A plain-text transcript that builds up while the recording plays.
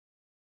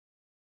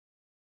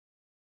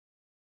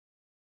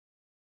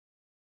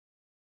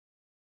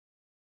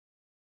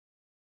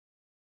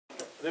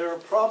There are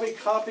probably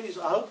copies,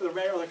 I hope there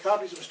are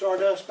copies of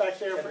Stardust back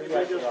there for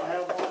anybody doesn't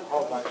have one. A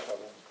whole bunch of them.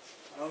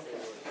 Okay.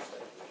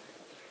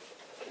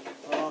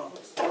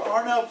 There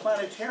are no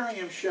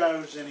planetarium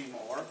shows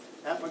anymore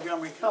at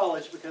Montgomery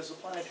College because the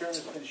planetarium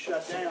has been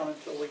shut down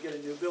until we get a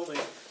new building,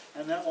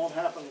 and that won't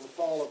happen until the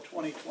fall of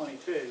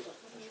 2022.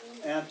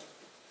 And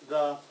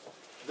the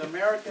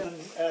American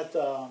at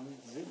the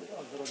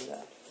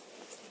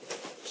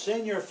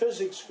senior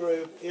physics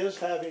group is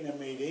having a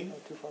meeting.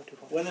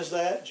 When is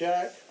that,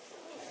 Jack?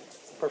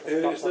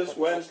 It is this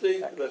Wednesday,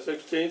 the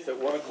 16th at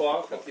 1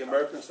 o'clock at the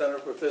American Center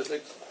for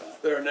Physics.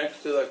 They're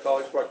next to the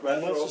College Park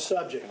Metro. And what's the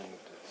subject?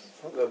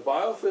 The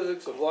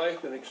biophysics of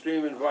life in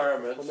extreme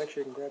environments. We'll make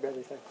sure you can grab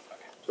everything.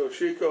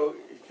 Toshiko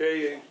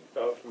Ike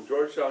from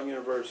Georgetown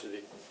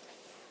University.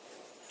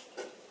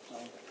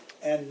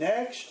 And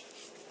next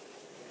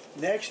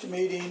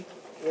meeting,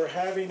 we're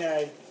having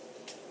the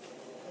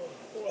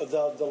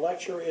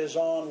lecture is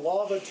on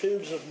lava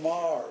tubes of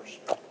Mars.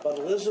 But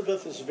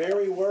Elizabeth is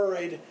very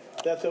worried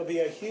that there'll be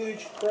a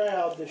huge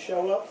crowd to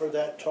show up for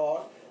that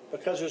talk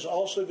because there's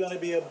also going to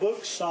be a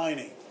book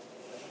signing.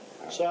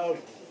 So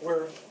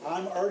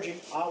I'm urging,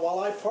 while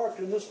I parked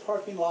in this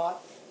parking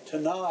lot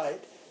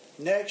tonight,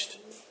 next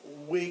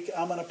week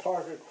I'm going to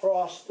park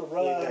across the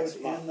road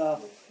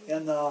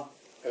in the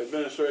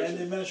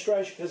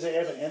administration because they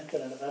have an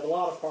infinite. They have a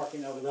lot of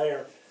parking over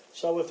there.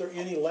 So if there are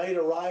any late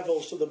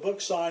arrivals to the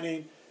book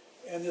signing,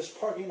 and this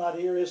parking lot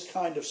here is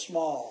kind of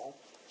small,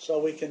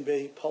 so we can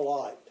be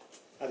polite.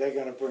 Are they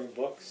going to bring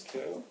books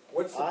too?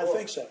 What's the I book?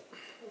 think so.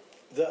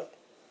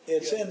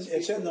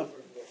 It's in the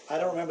I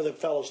don't remember the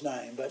fellow's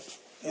name, but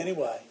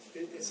anyway.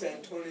 It's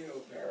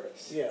Antonio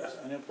Paris. Yes,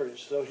 and then pretty.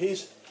 So he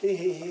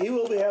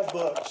will have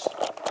books.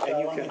 And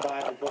you can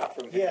buy the book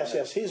from him.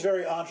 Yes, he's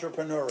very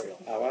entrepreneurial.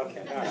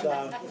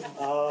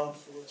 Oh, okay.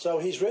 So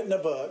he's written a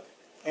book,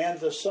 and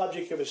the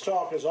subject of his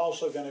talk is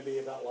also going to be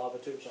about lava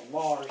tubes on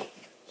Mars.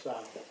 So,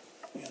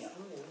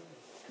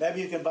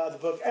 maybe you can buy the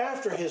book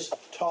after his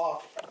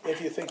talk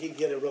if you think he'd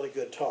get a really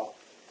good talk.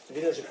 If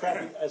he does a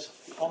crappy, as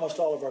almost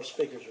all of our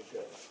speakers are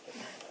good.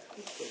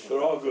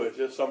 They're all good,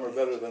 just some are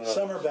better than others.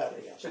 Some are better,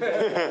 yes.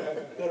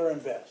 Better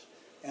and best.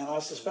 And I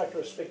suspect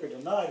our speaker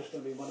tonight is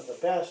going to be one of the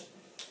best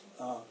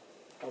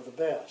of the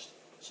best.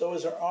 So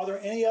are there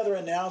any other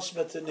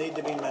announcements that need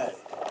to be made?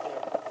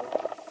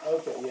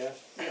 Okay, yes.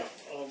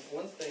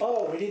 One thing.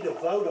 Oh, we need to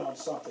vote on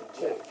something,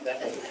 too.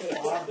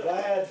 I'm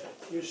glad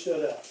you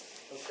stood up.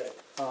 Okay.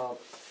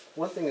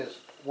 One thing is,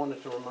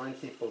 wanted to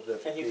remind people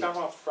that... Can you come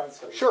up front?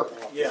 So Sure.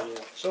 Yeah,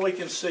 so we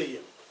can see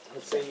you.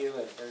 I'll see you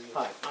and hear you.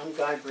 Hi, I'm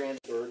Guy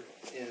Brandsburg,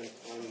 and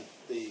I'm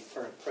the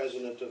current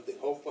president of the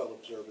Hopewell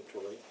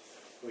Observatory,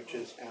 which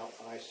is out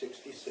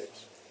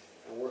I-66.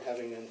 And we're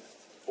having an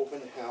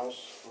open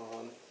house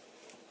on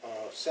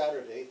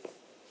Saturday,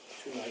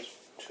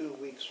 2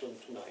 weeks from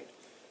tonight.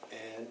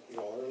 And you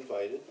all are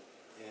invited.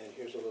 And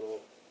here's a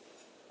little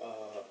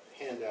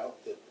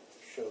handout that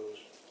shows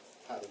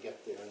how to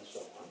get there and so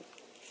on,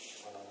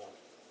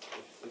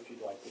 if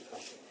you'd like to come.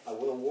 I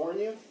will warn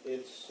you,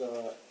 it's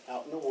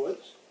out in the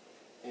woods.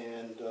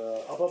 And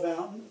Up a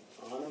mountain?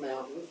 On a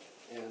mountain,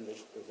 and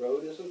the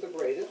road isn't the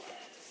greatest.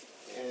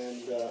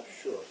 And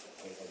sure,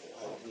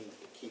 I don't need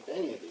to keep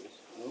any of these.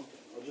 Okay,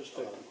 I'll just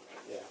take them.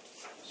 Yeah.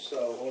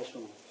 So,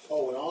 Awesome.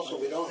 oh, and also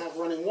we don't have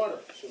running water,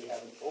 so we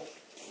have an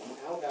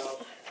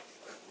outhouse,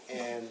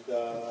 and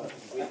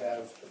we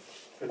have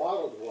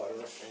bottled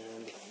water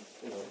and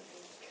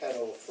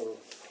kettle for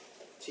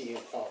tea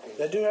and coffee.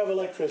 They do have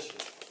electricity.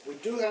 We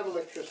do have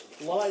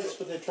electricity. Lights,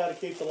 but they try to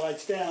keep the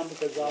lights down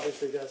because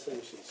obviously that's how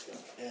you see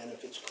stuff. And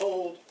if it's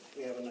cold,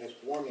 we have a nice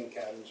warming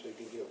cabin so you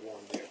can get warm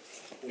there.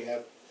 We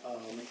have a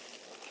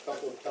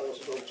couple of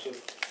telescopes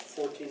of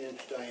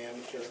 14-inch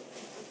diameter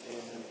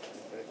and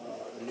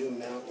a new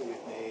mount that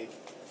we've made.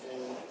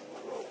 And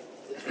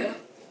it's fun.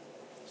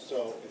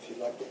 So if you'd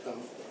like to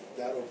come,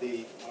 that'll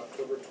be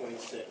October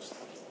 26th,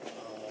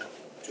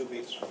 2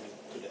 weeks from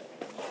today.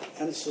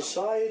 And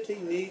society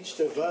needs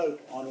to vote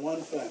on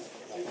one thing.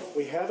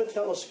 We have a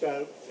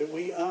telescope that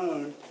we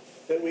own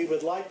that we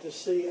would like to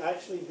see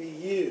actually be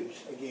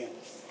used again.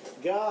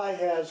 Guy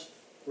has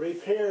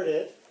repaired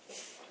it,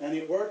 and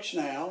it works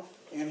now,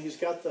 and he's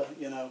got the,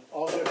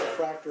 all good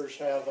refractors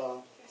have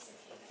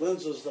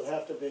lenses that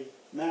have to be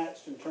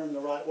matched and turned the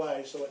right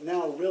way, so it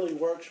now really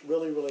works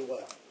really, really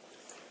well.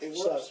 It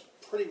works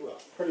pretty well.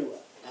 Pretty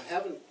well. I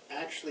haven't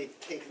actually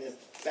taken it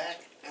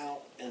back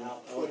out and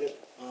put it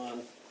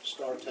on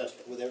star test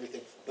with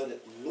everything, but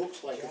it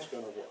looks like it's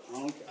going to work.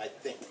 Okay. I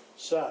think.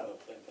 So,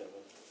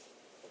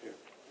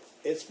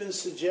 it's been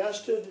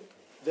suggested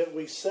that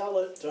we sell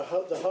it to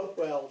the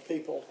Hopewell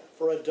people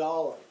for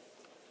 $1.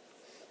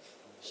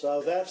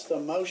 So that's the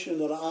motion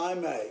that I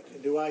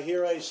make. Do I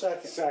hear a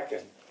second?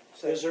 Second.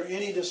 Is there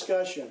any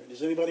discussion?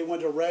 Does anybody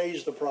want to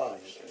raise the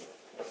price?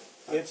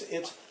 It's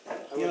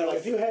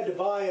if you had to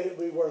buy it, it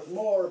would be worth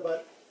more,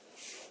 but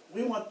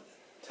we want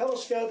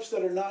telescopes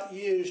that are not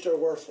used are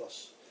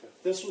worthless.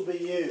 This will be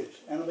used,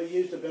 and it will be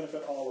used to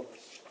benefit all of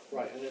us.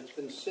 Right, and it's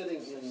been sitting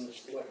in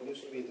what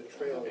used to be the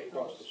trailer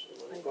across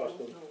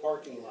the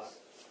parking lot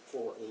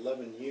for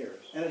 11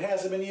 years. And it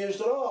hasn't been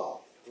used at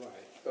all. Right.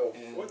 So,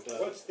 And,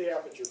 What's the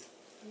aperture?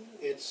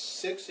 it's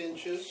 6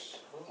 inches,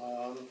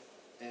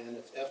 and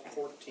it's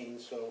f/14,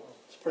 so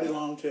It's pretty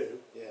long too.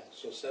 yeah,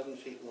 so 7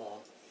 feet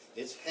long.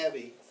 It's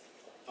heavy.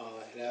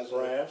 It has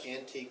Brass. an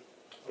antique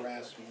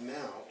brass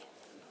mount,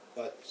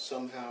 but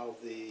somehow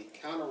the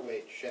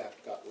counterweight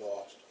shaft got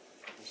lost.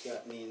 So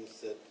that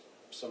means that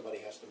somebody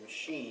has to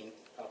machine,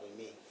 probably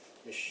me,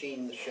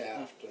 machine the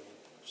shaft and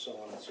so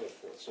on and so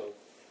forth. So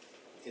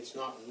it's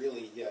not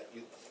really yet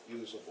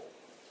usable.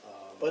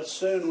 But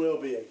soon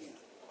will be again.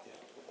 Yeah.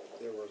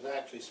 There was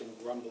actually some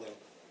grumbling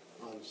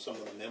on some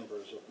of the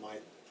members of my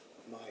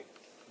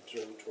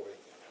observatory.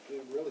 We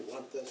really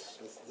want this.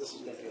 This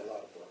is going to be a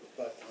lot of work.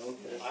 But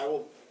I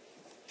will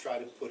try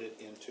to put it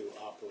into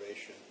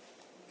operation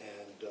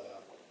and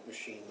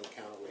machine the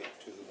counterweight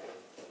tube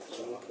and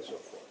so on and so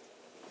forth.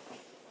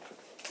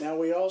 Now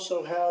we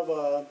also have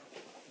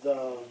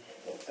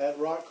at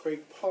Rock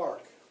Creek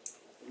Park.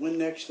 When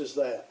next is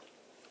that?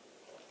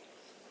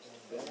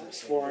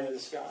 Exploring the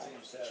sky.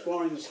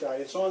 Exploring the Sky.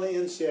 It's on the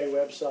NCA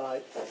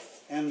website,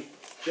 and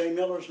Jay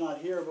Miller's not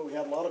here, but we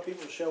had a lot of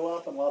people show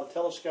up and a lot of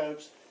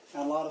telescopes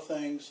and a lot of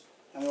things,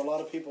 and there were a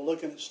lot of people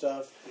looking at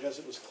stuff because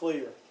it was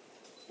clear.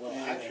 Well,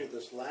 And- actually,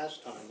 this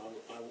last time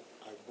I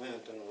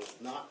went and it was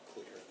not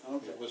clear.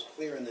 Okay. It was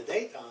clear in the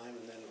daytime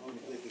and then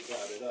completely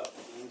clouded up.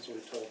 And so we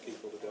told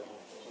people to go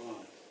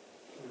home.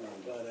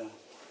 Right. But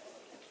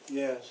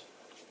yes,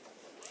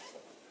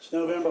 it's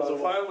November so the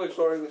the final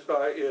Exploring the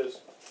Sky is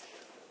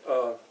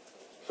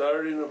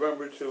Saturday,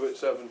 November 2 at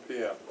 7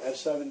 p.m. at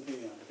 7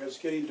 p.m. because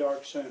it's getting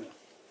dark sooner.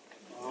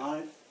 All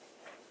right.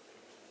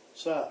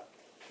 So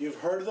you've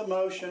heard the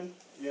motion.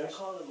 Yes. I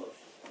call the motion.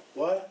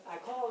 What? I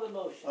call the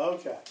motion.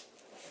 Okay.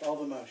 Call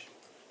the motion.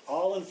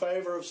 All in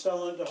favor of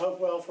selling it to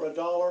Hopewell for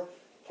 $1,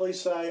 please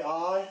say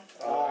aye.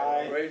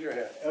 Aye. Raise your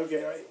hand.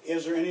 Okay.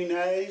 Is there any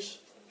nays?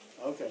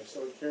 Okay,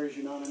 so it carries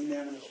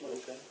unanimously.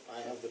 Okay. I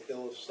have the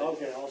bill of sale.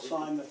 Okay, I'll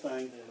sign the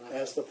thing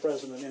as the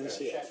president of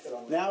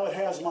NCA. Now it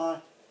has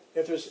my,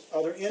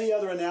 are there any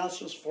other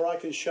announcements before I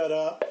can shut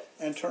up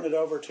and turn it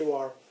over to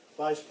our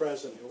vice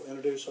president who will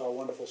introduce our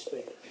wonderful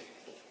speaker?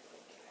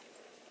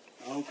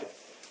 Okay.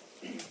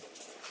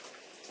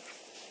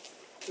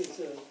 It's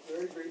a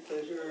very great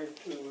pleasure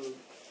to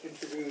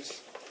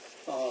introduce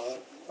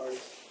our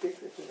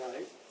speaker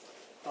tonight,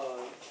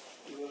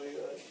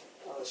 Duilia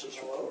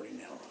Demel,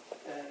 now.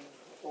 and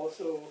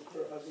also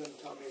her husband,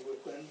 Tommy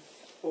Wicklin.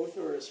 Both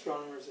are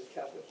astronomers at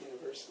Catholic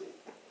University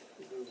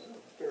who do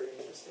very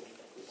interesting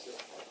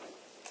research.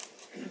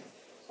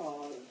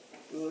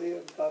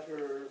 Duilia got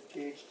her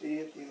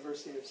PhD at the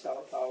University of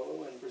Sao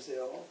Paulo in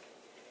Brazil,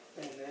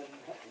 and then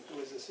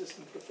was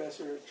assistant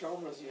professor at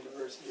Chalmers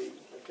University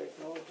of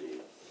Technology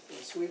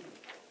in Sweden.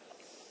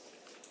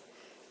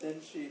 Then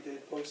she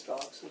did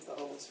postdocs at the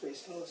Hubble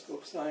Space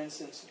Telescope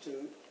Science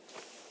Institute,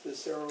 the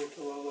Cerro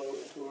Tololo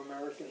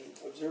Inter-American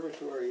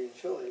Observatory in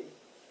Chile,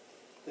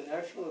 the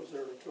National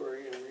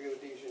Observatory in Rio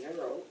de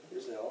Janeiro,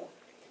 Brazil,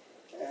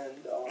 and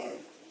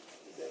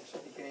then she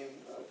became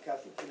a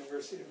Catholic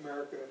University of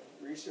America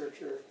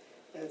researcher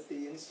at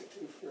the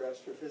Institute for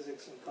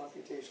Astrophysics and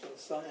Computational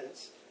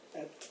Science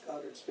at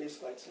Goddard Space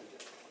Flight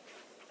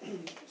Center.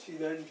 She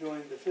then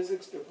joined the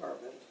physics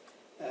department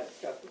at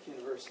Catholic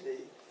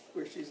University,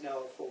 where she's now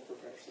a full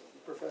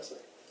professor.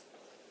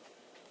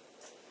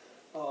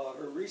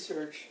 Her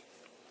research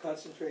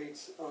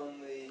concentrates on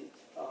the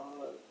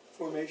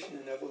formation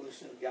and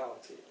evolution of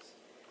galaxies.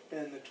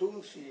 And the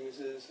tools she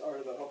uses are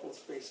the Hubble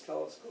Space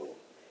Telescope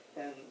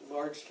and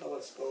large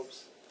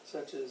telescopes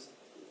such as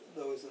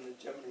those in the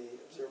Gemini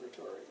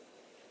Observatory.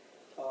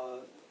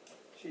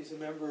 She's a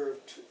member of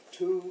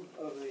two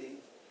of the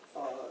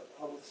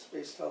Hubble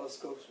Space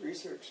Telescope's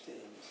research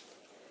teams,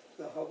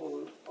 the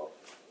Hubble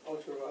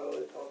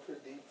Ultraviolet Ultra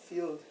Deep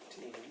Field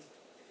team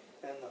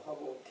and the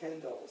Hubble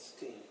Candles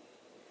team.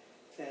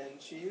 And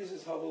she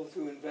uses Hubble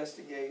to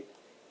investigate,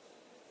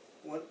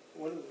 one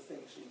of the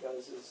things she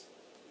does is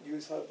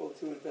use Hubble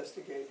to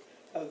investigate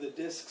how the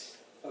disks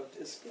of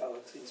disk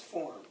galaxies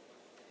form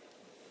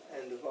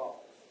and evolve.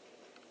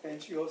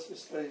 And she also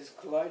studies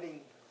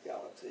colliding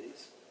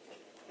galaxies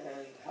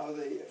and how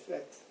they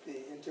affect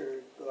the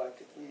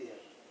intergalactic medium.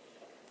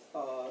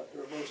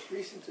 Her most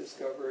recent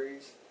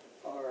discoveries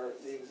are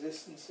the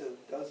existence of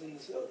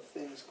dozens of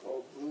things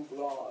called blue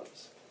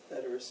blobs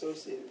that are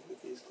associated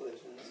with these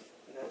collisions,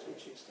 and that's what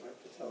she's going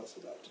to tell us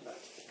about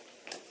tonight.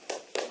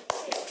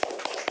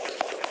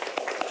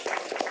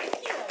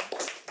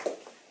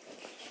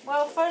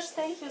 Well, first,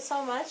 thank you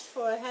so much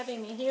for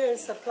having me here.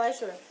 It's a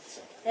pleasure,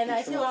 and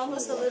I feel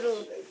almost a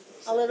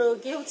little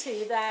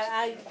guilty that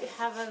I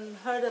haven't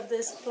heard of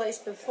this place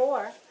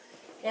before,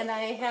 and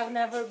I have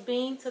never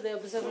been to the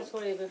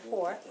observatory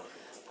before.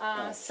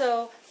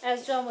 So,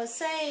 as John was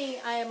saying,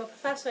 I am a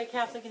professor at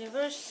Catholic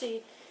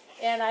University,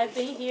 and I've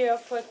been here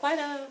for quite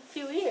a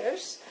few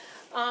years.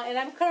 And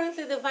I'm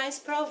currently the Vice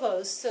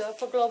Provost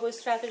for Global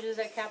Strategies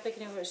at Catholic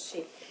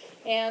University.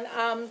 And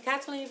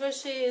Catholic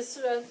University is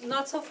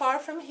not so far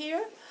from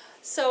here,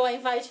 so I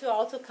invite you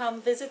all to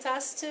come visit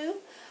us too.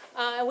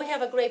 We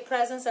have a great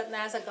presence at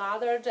NASA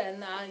Goddard,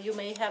 and you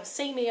may have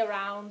seen me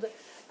around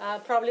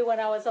probably when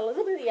I was a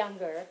little bit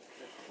younger.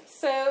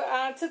 So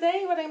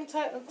today what I'm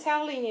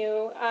telling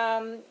you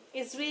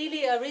is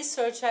really a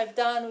research I've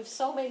done with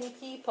so many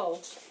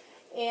people.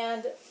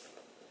 And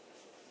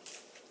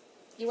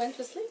you went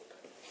to sleep?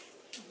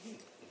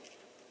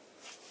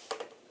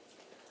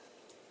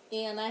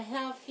 And I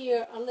have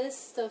here a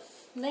list of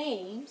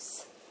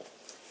names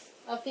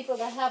of people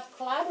that have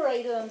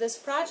collaborated on this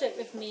project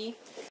with me.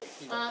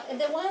 And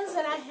the ones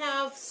that I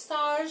have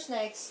stars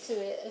next to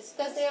it, it's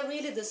because they are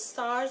really the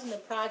stars in the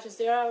projects.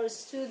 They are our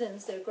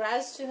students, they're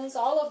grad students.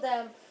 All of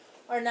them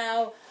are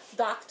now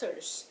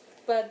doctors.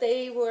 But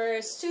they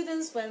were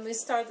students when we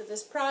started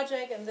this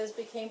project, and this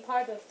became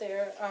part of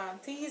their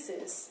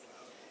thesis.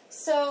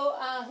 So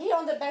here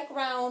on the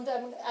background,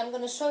 I'm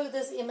going to show you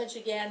this image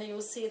again, and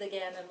you'll see it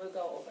again, and we'll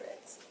go over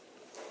it.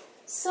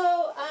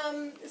 So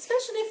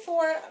especially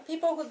for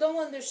people who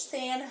don't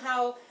understand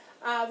how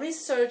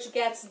research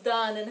gets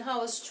done and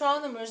how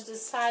astronomers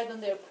decide on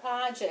their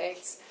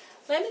projects,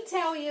 let me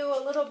tell you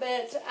a little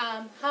bit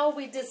how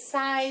we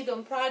decide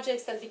on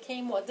projects that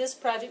became what this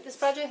project. This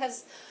project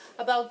has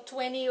about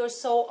 20 or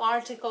so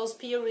articles,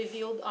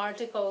 peer-reviewed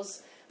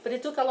articles, but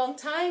it took a long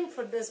time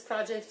for this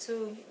project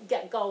to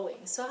get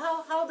going. So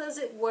how does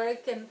it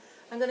work? And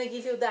I'm going to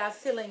give you that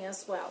feeling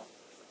as well.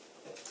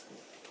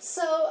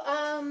 So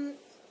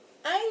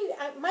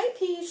my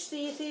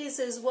PhD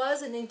thesis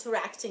was in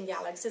interacting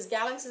galaxies.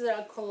 Galaxies that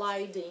are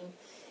colliding.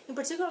 In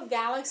particular,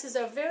 galaxies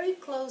are very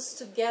close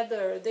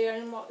together. They are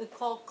in what we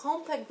call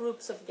compact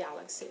groups of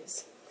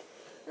galaxies.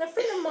 And a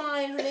friend of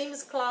mine, her name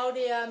is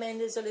Claudia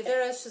Mendes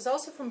Oliveira, she's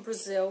also from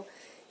Brazil.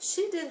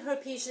 She did her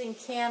PhD in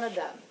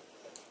Canada.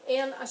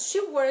 And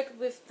she worked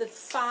with the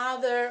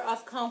father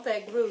of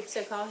compact groups.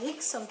 They're called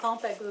Hickson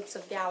compact groups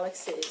of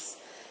galaxies.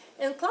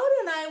 And Claudia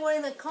and I were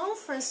in a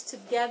conference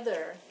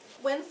together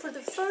when for the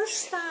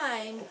first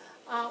time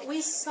we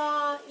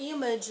saw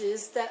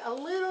images that a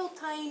little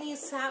tiny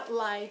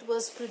satellite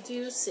was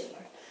producing.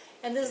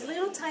 And this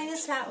little tiny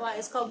satellite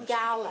is called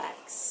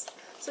Galax.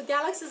 So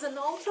Galax is an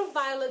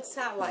ultraviolet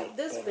satellite,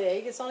 this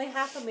big, it's only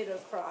half a meter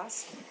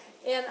across.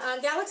 And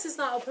Galax is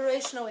not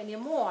operational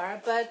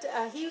anymore, but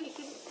he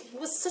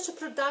was such a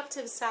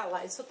productive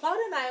satellite. So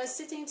Claudia and I are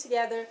sitting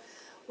together,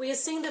 we are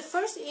seeing the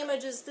first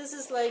images. This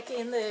is like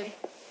in the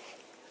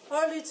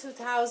early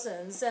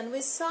 2000s, and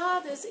we saw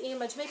this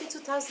image, maybe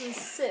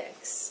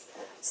 2006.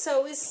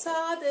 So we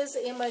saw these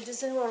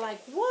images and we were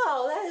like,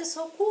 wow, that is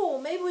so cool.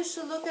 Maybe we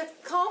should look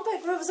at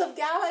compact groups of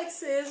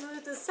galaxies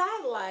with the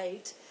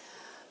satellite.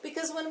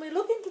 Because when we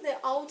look into the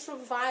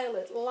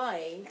ultraviolet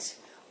light,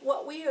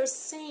 what we are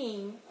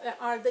seeing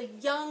are the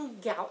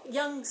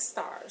young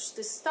stars.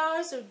 The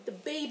stars are the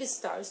baby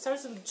stars,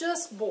 stars that are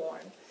just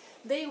born.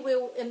 They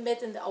will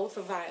emit in the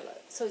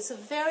ultraviolet. So it's a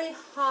very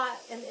hot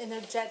and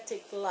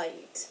energetic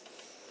light.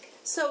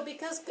 So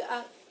because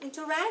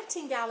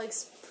interacting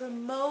galaxies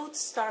promote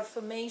star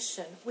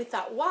formation, we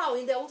thought, wow,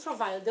 in the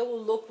ultraviolet they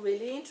will look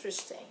really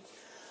interesting.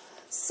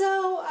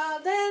 So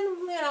then,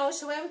 you know,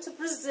 she went to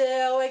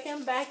Brazil, I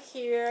came back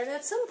here, and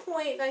at some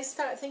point I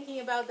started thinking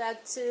about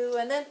that too,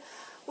 and then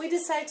we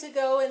decided to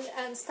go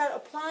and start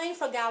applying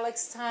for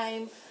Galax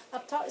Time,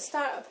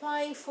 start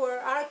applying for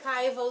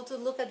archival to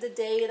look at the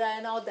data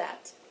and all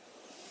that.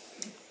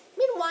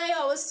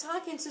 Meanwhile, I was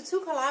talking to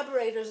two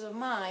collaborators of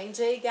mine,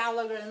 Jay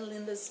Gallagher and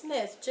Linda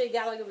Smith. Jay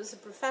Gallagher was a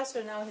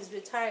professor, now he's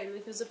retired.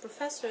 He was a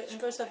professor at the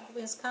University of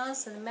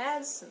Wisconsin in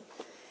Madison.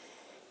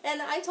 And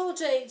I told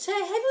Jay, have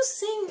you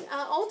seen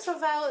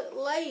ultraviolet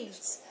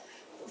lights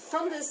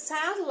from the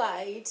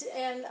satellite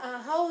and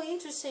how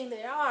interesting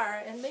they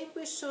are? And maybe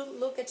we should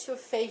look at your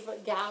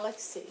favorite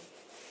galaxy.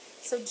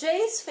 So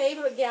Jay's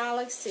favorite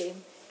galaxy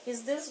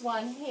is this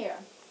one here.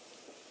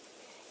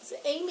 It's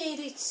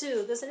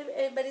M82. Does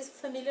anybody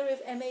familiar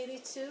with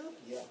M82?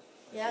 Yeah.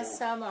 Yeah,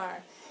 some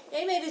are.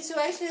 M82,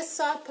 actually I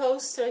saw a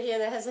poster here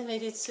that has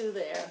M82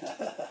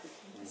 there.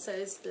 So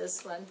it's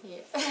this one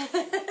here.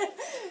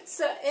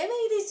 So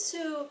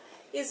M82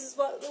 is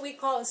what we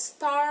call a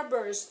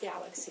starburst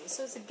galaxy.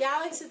 So it's a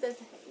galaxy that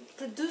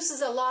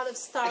produces a lot of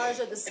stars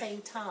at the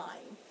same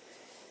time.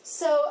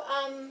 So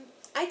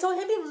I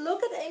told him,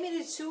 look at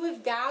M82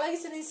 with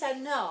galaxies, and he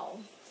said no.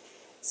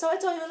 So I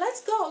told him,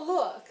 let's go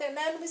look. And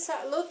then we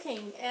started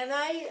looking, and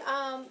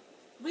I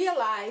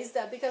realized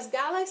that because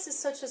Galax is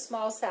such a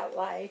small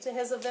satellite, it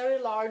has a very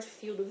large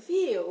field of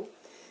view.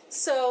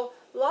 So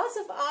lots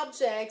of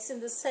objects in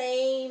the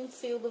same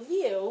field of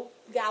view,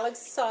 Galax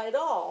saw it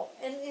all.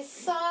 And it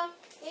saw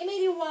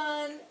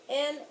M81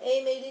 and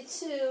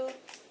M82.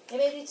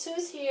 M82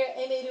 is here,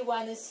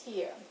 M81 is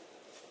here.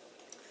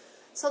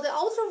 So the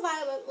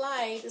ultraviolet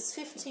light is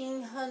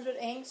 1500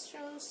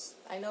 angstroms.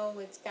 I know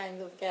it's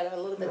kind of get a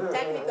little bit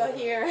technical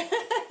here.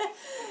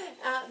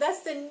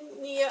 That's the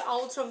near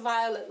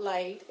ultraviolet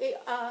light,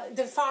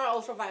 the far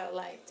ultraviolet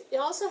light. It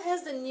also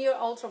has the near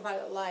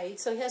ultraviolet light,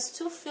 so it has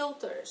two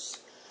filters.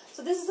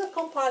 So this is a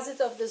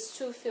composite of these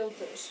two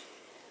filters.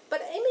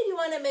 But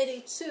M81 and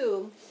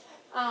M82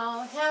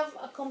 have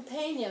a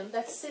companion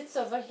that sits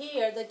over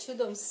here that you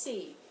don't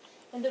see.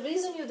 And the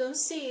reason you don't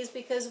see is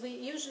because we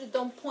usually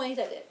don't point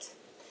at it.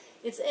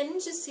 It's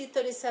NGC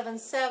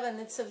 37.7.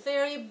 It's a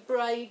very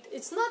bright,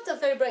 it's not a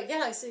very bright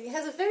galaxy, it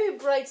has a very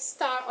bright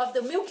star of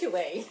the Milky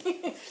Way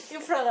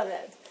in front of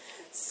it.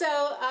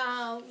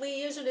 So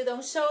we usually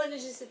don't show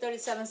NGC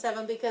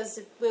 37.7 because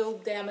it will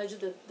damage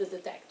the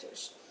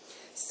detectors.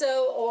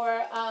 So,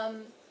 or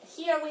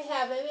here we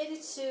have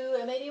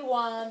M82,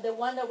 M81, the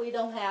one that we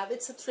don't have,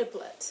 it's a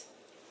triplet.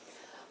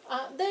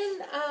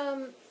 Then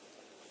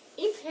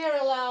in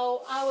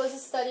parallel, I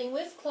was studying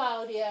with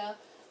Claudia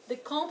the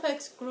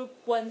complex group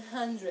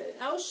 100.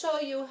 I'll show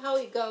you how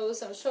it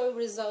goes, I'll show you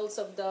results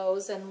of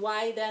those and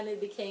why then it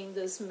became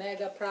this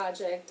mega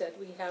project that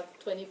we have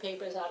 20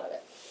 papers out of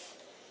it.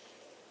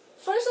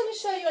 First, let me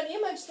show you an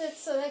image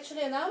that's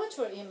actually an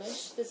amateur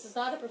image. This is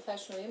not a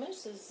professional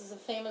image. This is a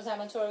famous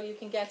amateur. You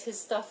can get his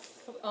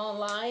stuff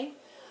online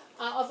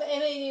of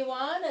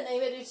M81 and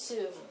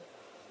M82.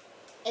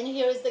 And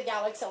here is the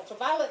galaxy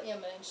ultraviolet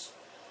image.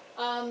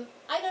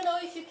 I don't know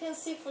if you can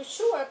see for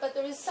sure, but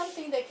there is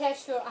something that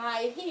catches your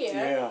eye here.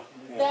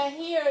 Yeah. That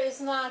here is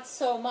not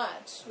so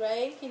much,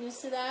 right? Can you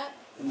see that?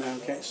 No, I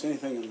can't see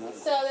anything in that.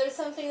 So there's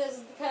something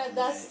that's kind of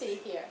dusty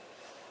here.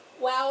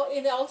 Well,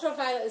 in the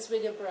ultraviolet it's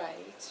really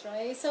bright,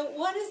 right? So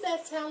what is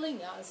that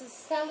telling us?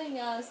 It's telling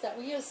us that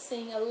we are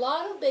seeing a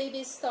lot of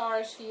baby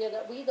stars here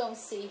that we don't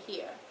see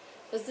here.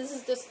 Because this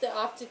is just the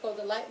optical,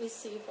 the light we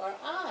see with our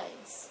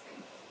eyes.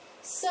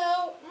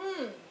 So,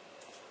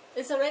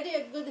 it's already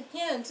a good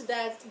hint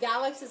that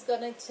galaxy is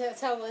going to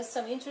tell us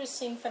some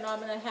interesting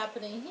phenomena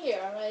happening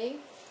here, right?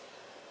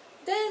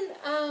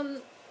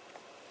 Then,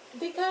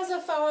 because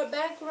of our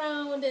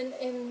background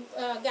in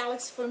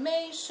galaxy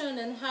formation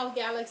and how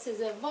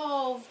galaxies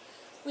evolve,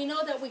 we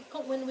know that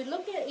when we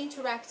look at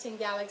interacting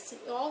galaxies,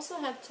 we also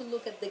have to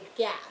look at the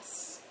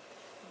gas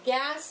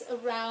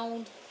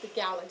around the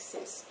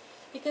galaxies.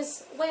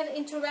 Because when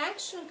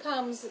interaction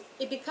comes,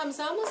 it becomes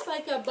almost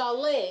like a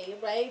ballet,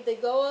 right? They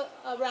go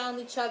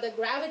around each other,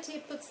 gravity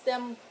puts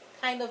them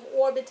kind of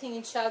orbiting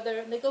each other,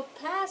 and they go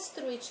past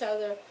through each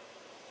other.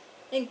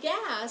 And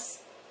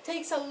gas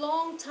takes a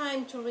long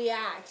time to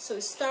react, so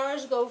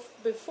stars go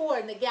before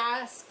and the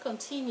gas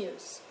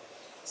continues.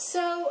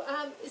 So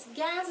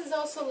gas is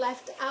also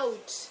left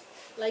out,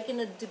 like in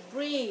a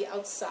debris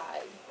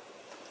outside.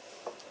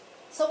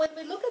 So when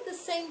we look at the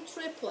same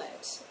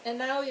triplet, and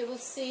now you will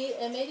see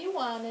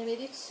M81,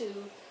 M82,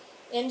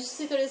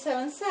 NGC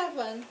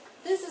 37.7,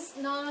 this is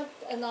not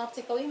an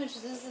optical image,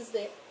 this is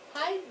the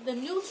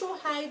neutral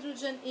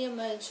hydrogen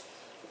image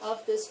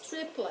of this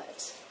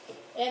triplet.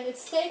 And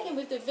it's taken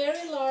with a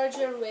very large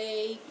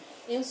array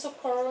in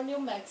Socorro, New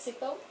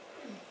Mexico.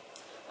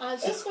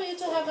 Just for you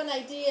to have an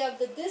idea of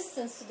the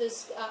distance to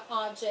this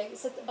object,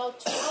 it's at about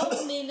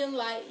 12 million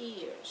light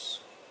years.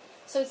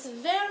 So it's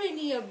very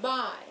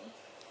nearby.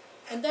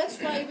 And that's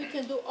why we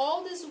can do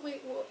all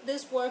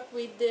this work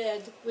we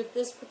did with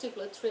this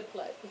particular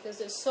triplet, because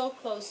they're so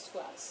close to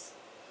us.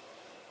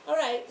 All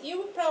right, you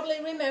will probably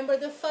remember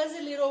the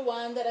fuzzy little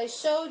one that I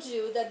showed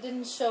you that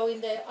didn't show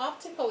in the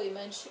optical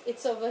image.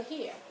 It's over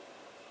here.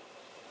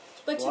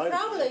 But you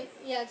probably,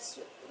 yes,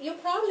 you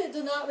probably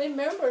do not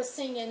remember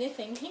seeing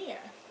anything here.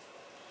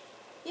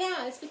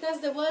 Yeah, it's because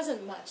there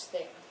wasn't much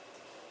there.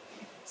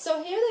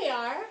 So here they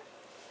are,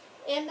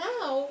 and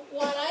now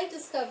what I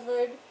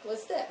discovered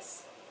was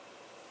this.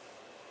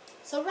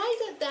 So right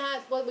at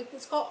that,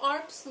 it's called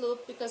ARP's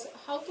loop, because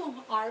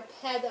Houghton ARP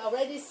had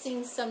already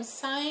seen some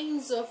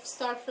signs of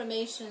star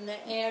formation in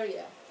the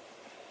area.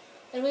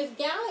 And with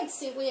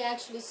galaxy, we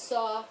actually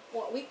saw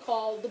what we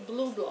call the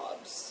blue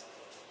blobs.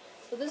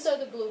 So these are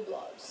the blue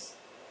blobs.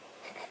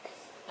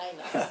 I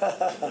know.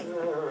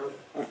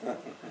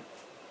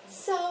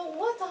 So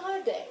what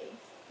are they?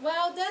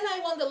 Well, then I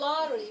won the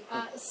lottery.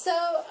 I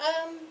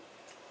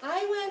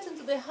went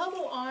into the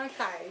Hubble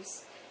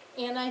archives,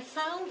 and I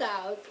found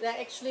out that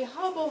actually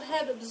Hubble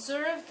had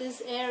observed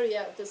this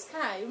area of the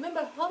sky.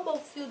 Remember, Hubble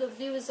field of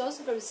view is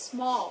also very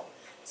small.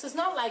 So it's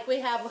not like we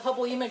have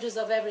Hubble images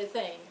of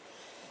everything.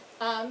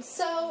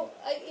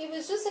 It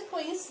was just a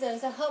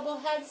coincidence that Hubble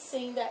had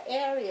seen that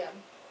area.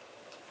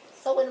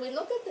 So when we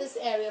look at this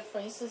area, for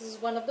instance, this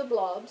is one of the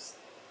blobs.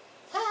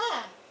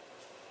 Ha!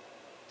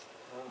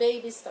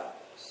 Baby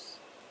stars.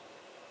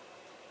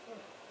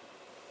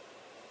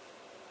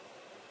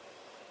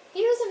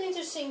 Here's an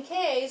interesting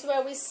case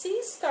where we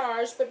see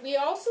stars, but we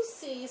also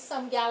see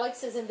some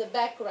galaxies in the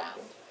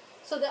background.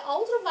 So the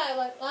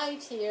ultraviolet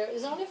light here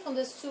is only from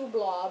these two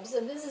blobs,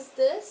 and this is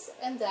this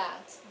and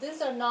that.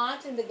 These are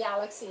not in the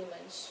galaxy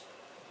image.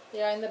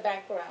 They are in the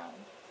background.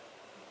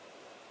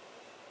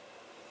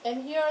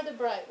 And here are the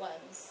bright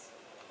ones.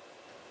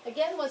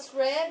 Again, what's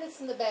red is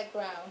in the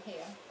background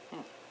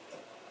here.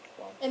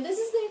 And this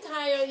is the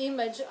entire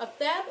image of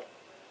that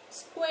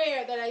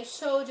square that I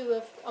showed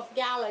you of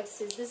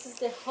galaxies. This is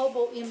the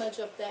Hubble image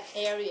of that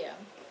area.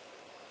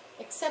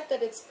 Except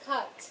that it's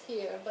cut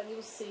here, but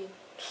you'll see.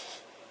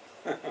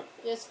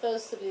 You're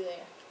supposed to be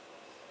there.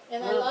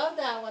 And I love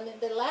that one.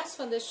 The last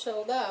one that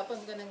showed up,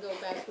 I'm going to go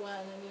back one,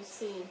 and you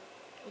see,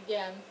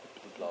 again,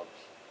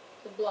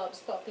 the blobs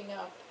popping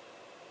up.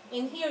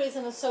 And here is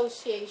an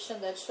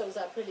association that shows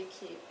up really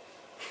cute.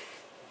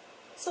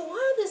 So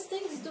what are these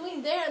things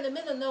doing there in the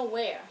middle of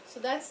nowhere? So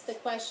that's the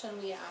question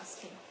we're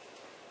asking.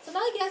 So now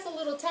it gets a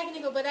little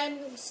technical, but I'm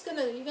just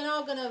gonna, you're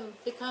all gonna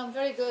become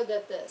very good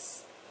at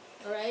this.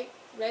 All right,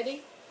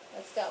 ready?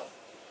 Let's go.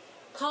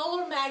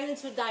 Color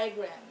magnitude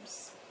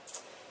diagrams.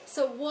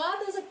 So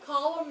what does a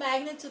color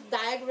magnitude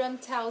diagram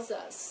tells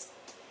us?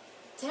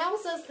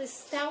 Tells us the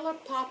stellar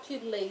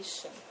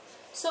population.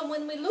 So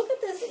when we look at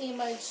this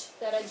image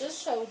that I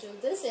just showed you,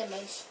 this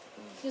image,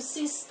 you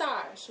see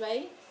stars,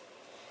 right?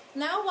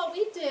 Now what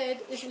we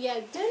did is we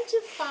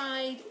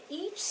identified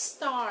each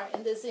star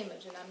in this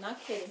image, and I'm not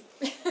kidding.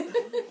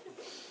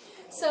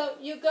 So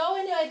you go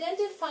and you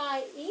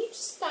identify each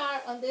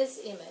star on this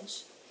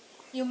image.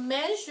 You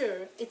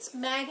measure its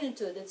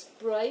magnitude, its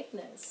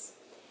brightness,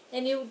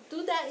 and you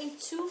do that in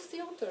 2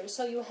 filters,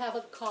 so you have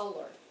a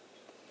color.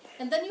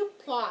 And then you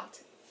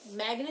plot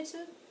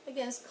magnitude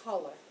against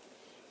color.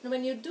 And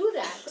when you do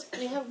that,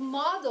 we have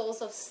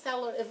models of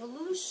stellar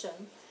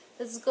evolution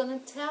that's going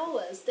to tell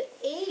us the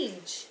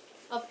age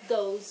of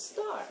those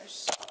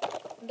stars.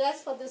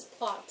 That's what this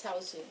plot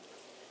tells you.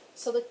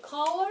 So the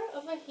color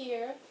over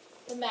here,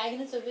 the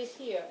magnitude over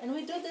here. And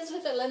we do this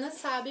with Elena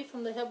Sabi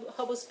from the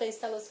Hubble Space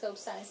Telescope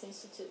Science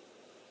Institute.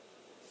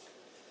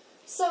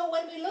 So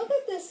when we look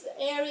at this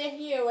area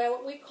here, where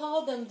we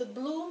call them the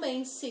blue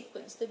main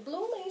sequence. The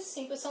blue main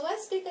sequence, so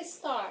let's pick a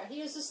star.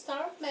 Here's a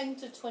star of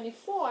magnitude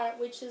 24,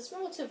 which is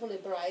relatively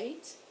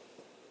bright,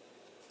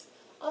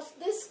 of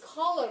this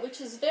color, which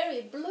is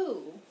very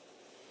blue.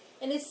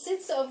 And it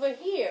sits over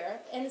here,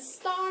 and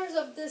stars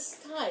of this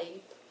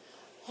type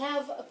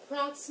have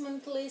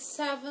approximately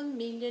 7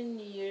 million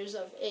years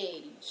of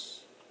age.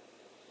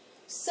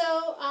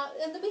 So,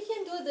 and we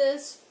can do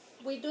this,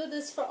 we do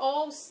this for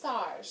all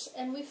stars,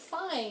 and we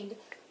find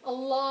a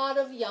lot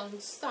of young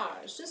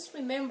stars. Just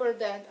remember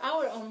that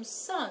our own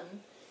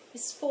sun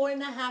is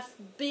 4.5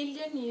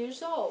 billion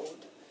years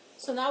old.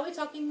 So now we're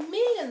talking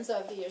millions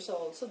of years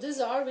old. So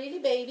these are really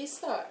baby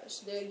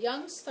stars. They're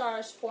young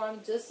stars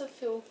formed just a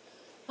few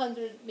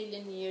 100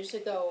 million years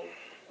ago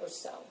or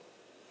so.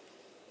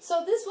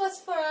 So this was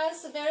for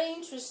us very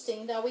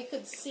interesting that we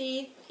could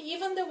see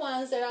even the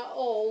ones that are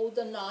old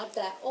and not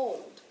that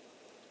old.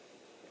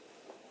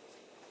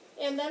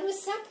 And then we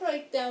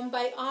separate them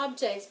by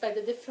objects, by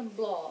the different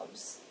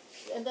blobs.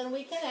 And then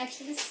we can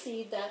actually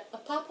see that a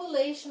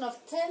population of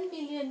 10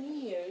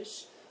 million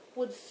years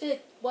would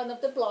fit one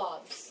of the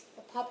blobs.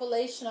 A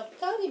population of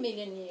 30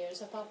 million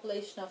years, a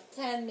population of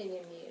 10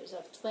 million years,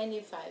 of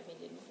 25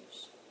 million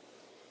years.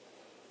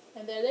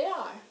 And there they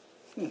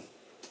are.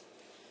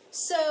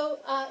 So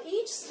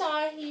each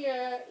star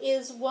here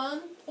is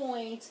 1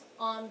 point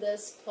on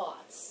this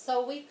plot.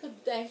 So we could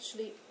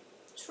actually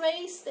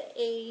trace the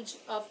age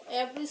of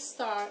every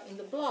star in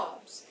the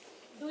blobs.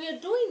 We are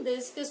doing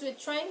this because we're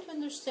trying to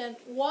understand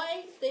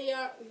why they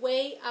are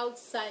way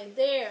outside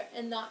there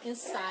and not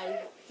inside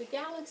the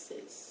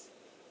galaxies.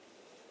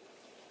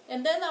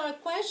 And then our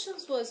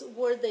questions was,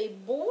 were they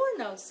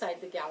born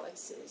outside the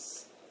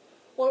galaxies?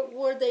 Or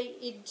were they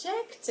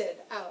ejected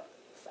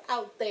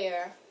out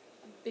there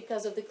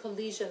because of the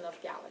collision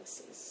of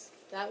galaxies?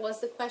 That was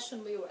the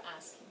question we were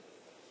asking.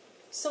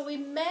 So we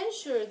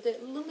measured the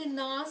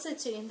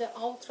luminosity in the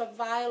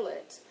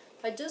ultraviolet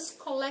by just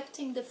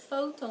collecting the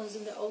photons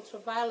in the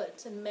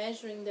ultraviolet and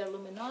measuring their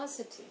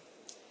luminosity.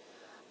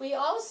 We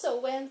also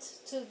went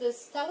to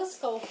this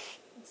telescope,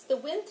 it's the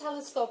Wind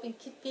Telescope in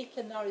Kitt Peak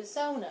in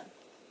Arizona.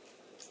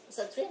 It's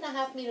a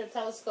 3.5 meter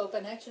telescope,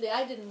 and actually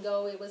I didn't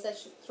go, it was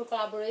actually through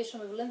collaboration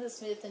with Linda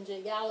Smith and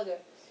Jay Gallagher.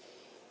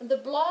 And the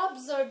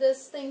blobs are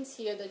these things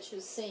here that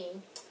you're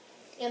seeing.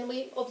 And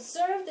we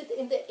observed it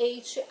in the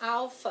H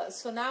alpha.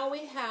 So now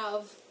we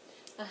have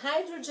a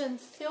hydrogen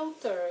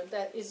filter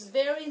that is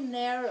very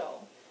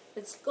narrow.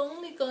 It's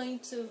only going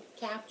to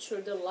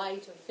capture the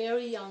light of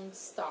very young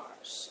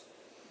stars.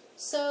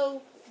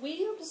 So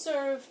we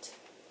observed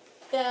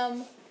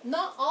them,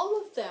 not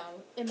all of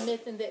them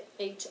emit in the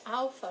H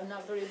alpha,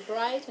 not very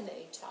bright in the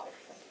H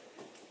alpha.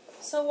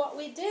 So what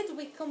we did,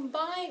 we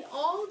combined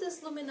all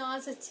this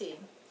luminosity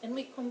and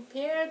we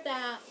compared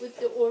that with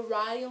the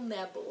Orion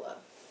Nebula.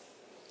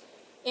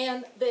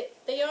 And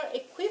they are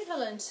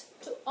equivalent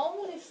to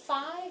only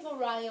 5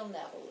 Orion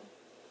Nebulae.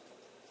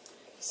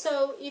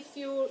 So if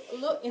you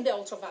look in the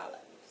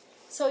ultraviolet,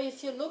 so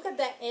if you look at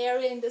that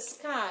area in the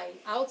sky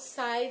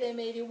outside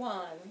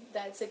M81,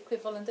 that's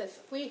equivalent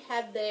if we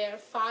had there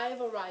 5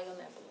 Orion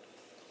Nebulae.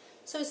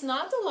 So it's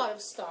not a lot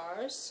of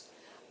stars.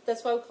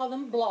 That's why we call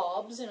them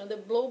blobs, you know, the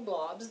blue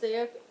blobs. They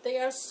are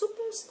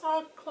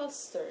superstar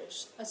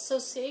clusters,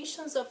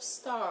 associations of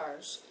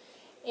stars.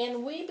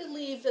 And we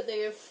believe that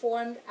they are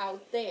formed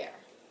out there.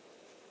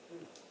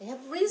 We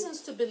have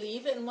reasons to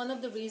believe it, and one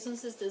of the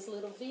reasons is this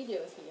little video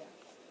here.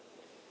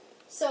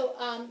 So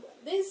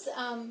this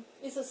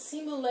is a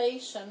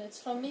simulation. It's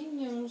from Min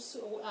Yoon's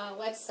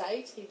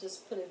website. He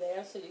just put it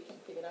there so you can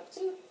pick it up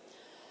too.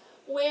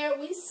 where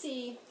we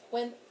see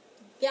when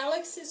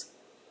galaxies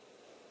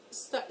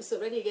start, it's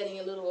already getting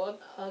a little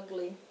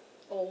ugly,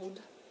 old.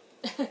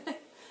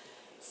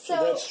 So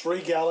that's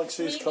three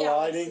galaxies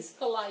colliding?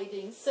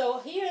 Colliding. So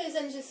here is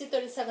NGC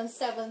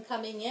 37.7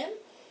 coming in,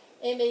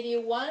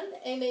 M81,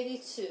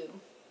 M82.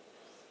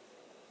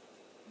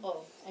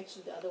 Oh,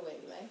 actually the other way,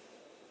 right?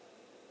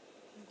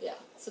 Yeah.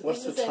 So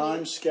What's this the is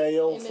time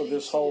scale for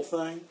this M82. whole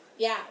thing?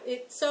 Yeah,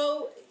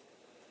 so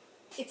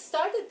it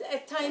started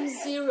at time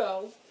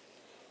 0,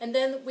 and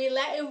then we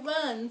let it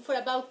run for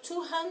about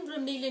 200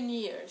 million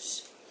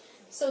years.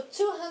 So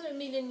 200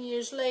 million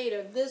years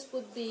later, this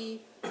would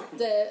be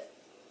the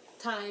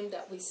time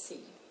that we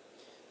see.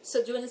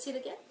 So do you want to see it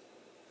again?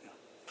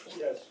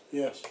 Yes.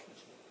 Yes.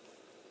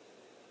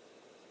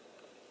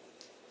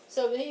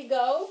 So here you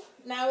go.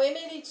 Now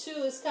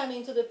M82 is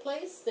coming to the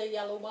place, the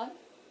yellow one.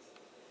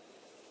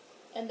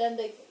 And then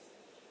they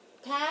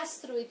pass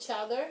through each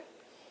other.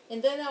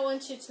 And then I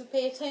want you to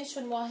pay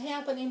attention what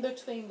happened in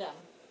between them.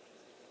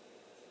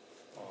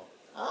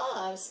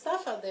 Ah,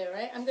 stuff out there,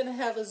 right? I'm going to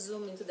have a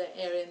zoom into that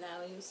area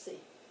now, you see.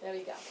 There we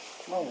go.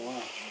 Oh,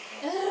 wow.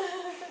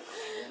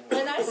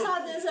 When I saw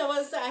this,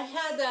 I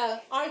had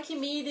a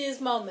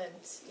Archimedes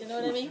moment. You know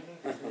what I mean?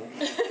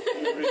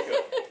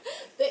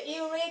 The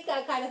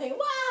Eureka kind of thing.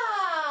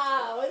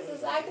 Wow! This is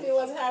exactly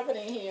what's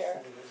happening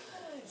here.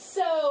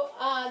 So,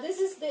 this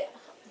is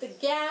the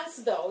gas,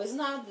 though. It's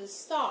not the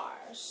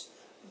stars.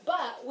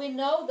 But we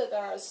know that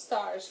there are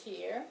stars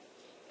here.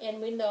 And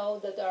we know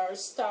that there are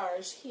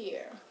stars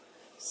here.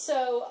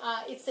 So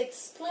it's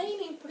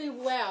explaining pretty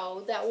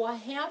well that what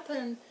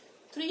happened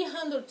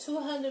 300,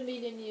 200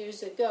 million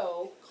years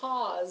ago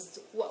caused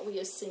what we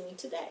are seeing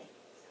today.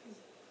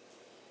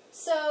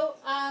 So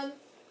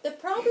the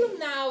problem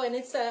now, and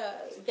it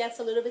gets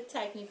a little bit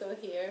technical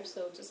here,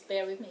 so just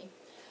bear with me.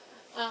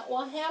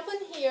 What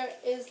happened here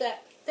is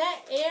that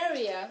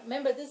area,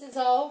 remember this is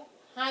all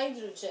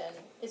hydrogen,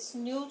 it's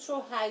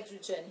neutral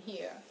hydrogen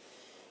here.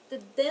 The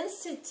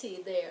density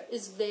there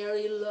is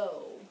very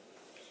low.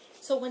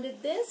 So when the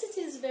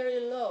density is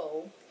very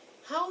low,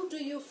 how do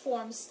you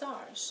form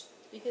stars?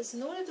 Because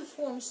in order to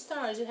form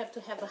stars, you have to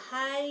have a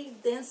high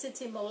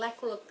density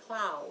molecular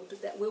cloud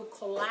that will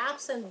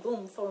collapse and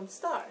boom, form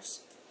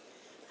stars.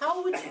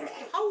 How would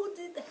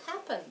it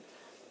happen?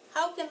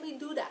 How can we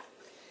do that?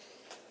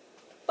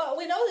 But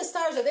we know the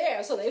stars are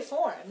there, so they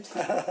formed.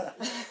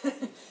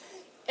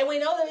 And we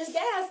know there is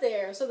gas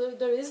there, so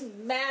there is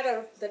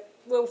matter that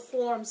will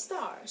form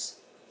stars.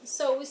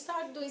 So we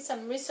started doing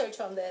some research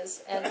on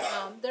this, and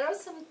there are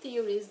some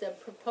theories that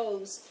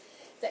propose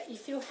that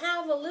if you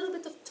have a little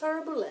bit of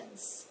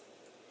turbulence,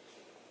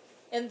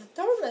 and the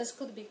turbulence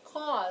could be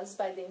caused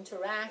by the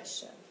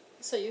interaction.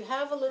 So you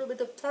have a little bit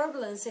of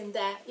turbulence in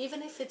that,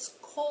 even if it's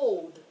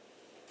cold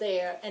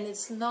there and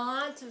it's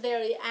not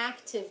very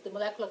active, the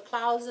molecular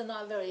clouds are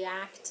not very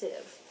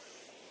active,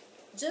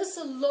 just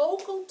a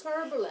local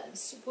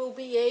turbulence will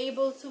be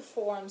able to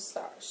form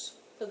stars.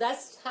 So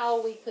that's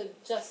how we could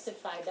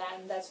justify that,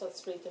 and that's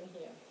what's written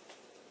here.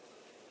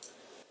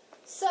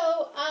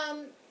 So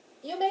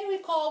you may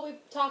recall we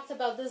talked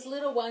about this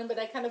little one, but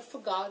I kind of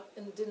forgot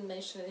and didn't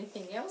mention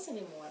anything else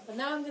anymore. But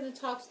now I'm going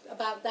to talk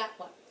about that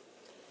one.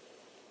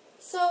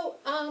 So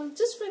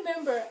just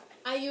remember,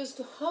 I used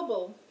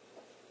Hubble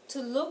to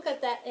look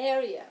at that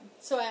area.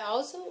 So I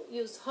also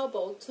used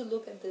Hubble to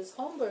look at this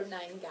Holmberg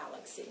 9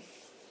 galaxy.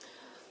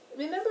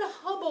 Remember,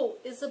 Hubble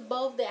is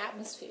above the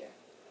atmosphere,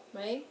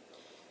 right?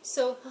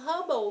 So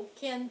Hubble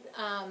can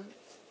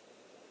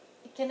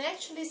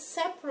actually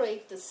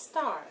separate the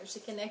stars.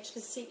 It can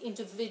actually see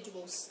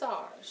individual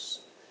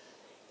stars.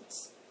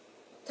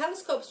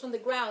 Telescopes from the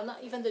ground,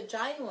 not even the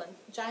giant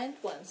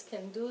ones,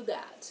 can do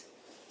that.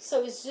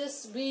 So it's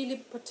just really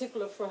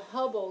particular for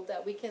Hubble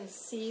that we can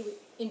see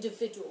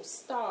individual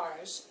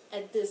stars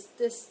at this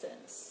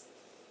distance.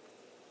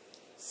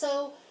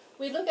 So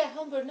we look at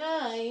Holmberg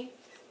 9,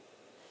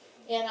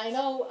 and I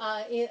know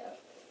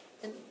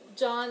and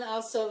John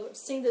also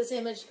seen this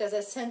image because I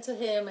sent to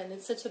him, and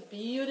it's such a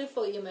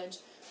beautiful image.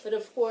 But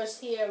of course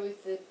here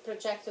with the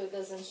projector it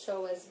doesn't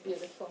show as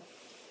beautiful.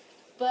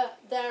 But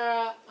there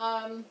are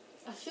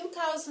a few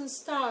thousand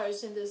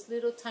stars in this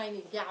little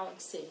tiny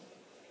galaxy.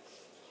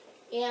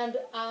 And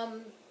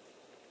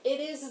it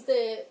is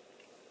the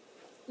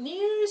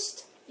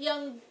nearest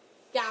young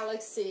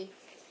galaxy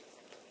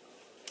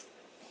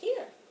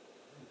here.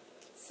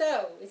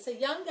 So it's a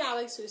young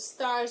galaxy with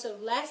stars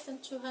of less than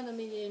 200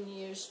 million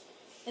years,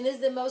 and is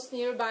the most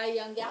nearby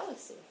young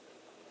galaxy.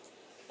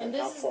 And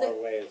this how is far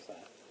away is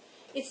that?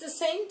 It's the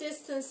same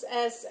distance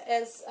as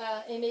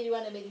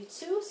M81 and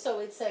M82, so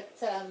it's at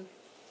going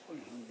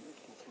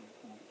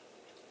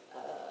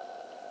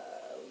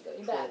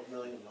back. 12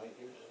 million light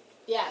years?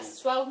 Yes,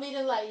 12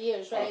 million light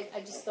years, right? I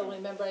just don't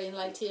remember in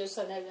light years,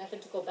 so I have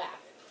to go back.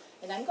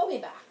 And I'm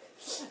going back.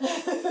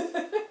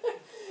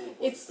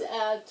 It's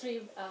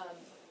 3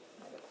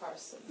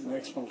 megaparsecs.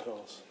 Next one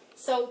tells.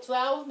 So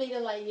 12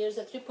 million light years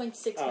at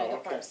 3.6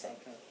 megaparsec.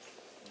 Okay.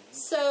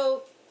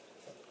 So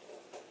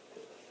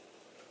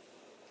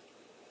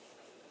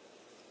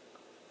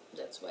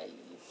that's why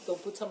you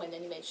Don't put so many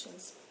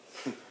animations.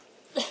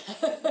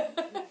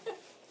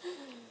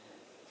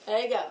 There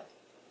you go.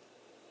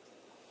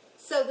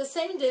 So the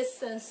same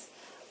distance.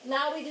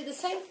 Now we did the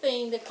same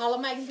thing, the color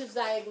magnitude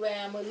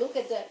diagram. We look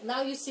at that.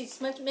 Now you see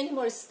many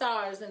more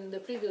stars than the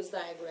previous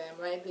diagram,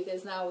 right?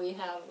 Because now we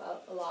have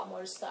a lot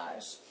more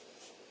stars.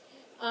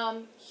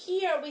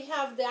 Here we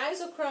have the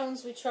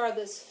isochrones, which are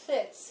these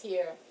fits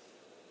here.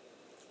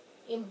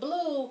 In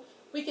blue,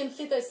 we can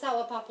fit a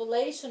stellar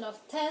population of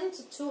 10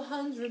 to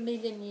 200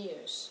 million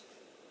years,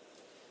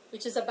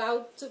 which is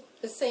about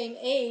the same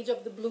age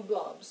of the blue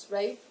blobs,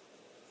 right?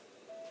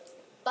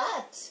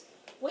 But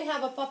we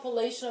have a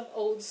population of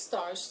old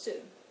stars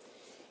too.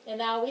 And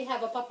now we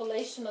have a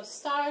population of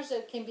stars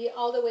that can be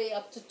all the way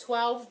up to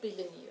 12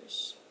 billion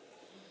years.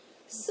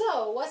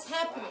 So what's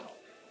happening?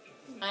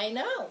 Wow. I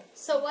know.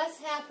 So what's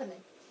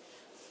happening?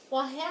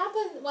 What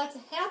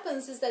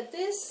happens is that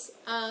this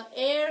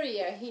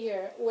area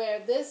here where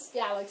this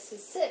galaxy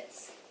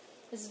sits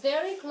is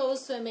very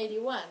close to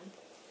M81.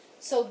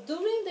 So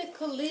during the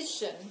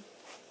collision,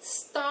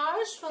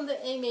 stars from the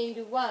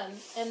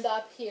M81 end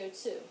up here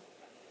too.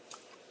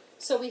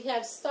 So we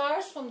have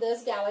stars from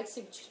this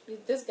galaxy.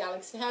 This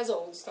galaxy has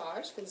old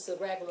stars because it's a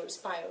regular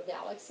spiral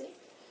galaxy.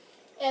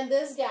 And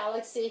this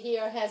galaxy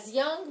here has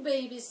young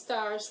baby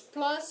stars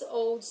plus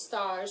old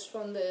stars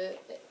from the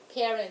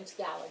parent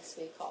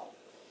galaxy we call.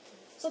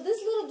 So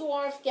this little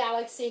dwarf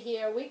galaxy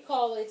here, we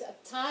call it a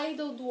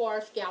tidal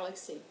dwarf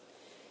galaxy.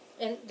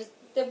 And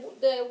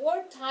the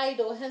word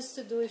tidal has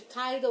to do with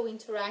tidal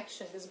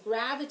interaction, because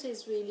gravity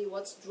is really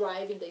what's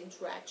driving the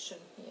interaction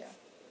here.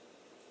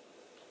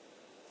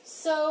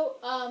 So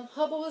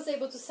Hubble was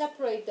able to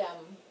separate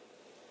them.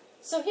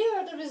 So here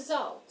are the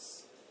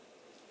results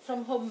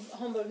from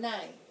Hubble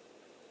 9.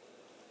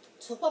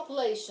 Two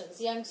populations,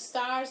 young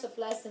stars of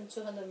less than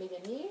 200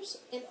 million years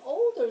and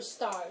older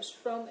stars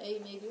from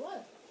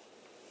M81.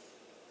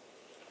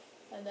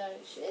 And there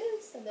she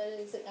is, and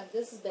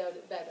this is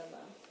better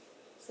now.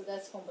 So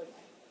that's Hubble 9.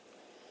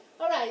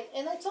 All right,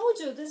 and I told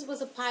you this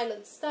was a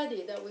pilot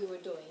study that we were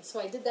doing. So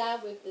I did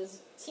that with this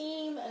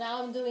team, and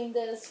now I'm doing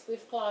this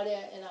with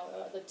Claudia and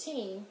our other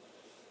team.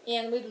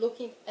 And we're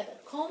looking at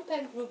a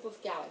compact group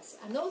of galaxies.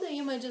 I know the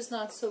image is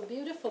not so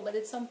beautiful, but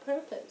it's on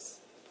purpose.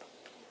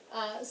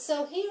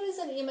 So here is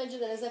an image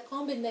that is a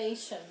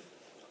combination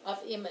of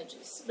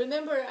images.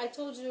 Remember, I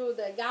told you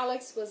the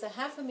galaxy was a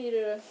 0.5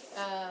 meter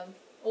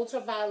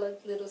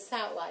ultraviolet little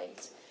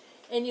satellite.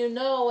 And you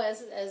know,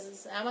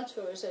 as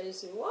amateurs,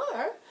 as you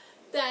are,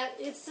 that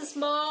it's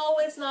small,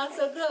 it's not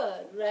so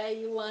good, right?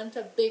 You want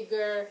a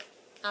bigger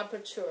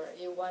aperture,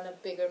 you want a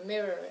bigger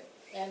mirror,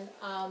 and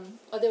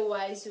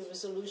otherwise your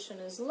resolution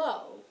is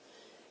low.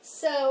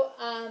 So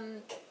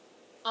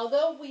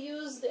although we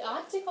use the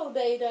optical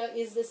data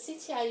is the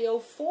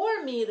CTIO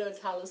 4-meter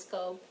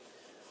telescope,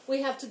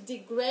 we have to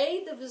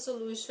degrade the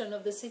resolution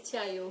of the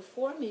CTIO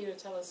 4-meter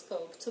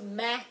telescope to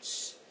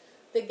match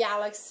the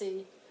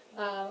galaxy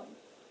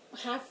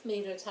 0.5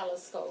 meter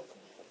telescope.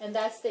 And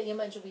that's the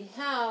image we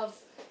have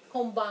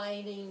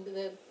combining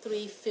the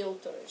 3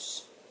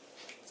 filters.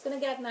 It's going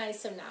to get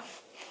nicer now.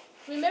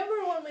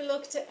 Remember when we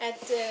looked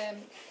at the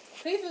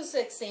previous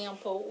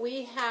example,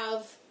 we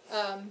have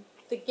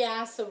the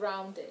gas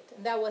around it.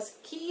 And that was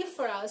key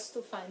for us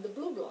to find the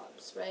blue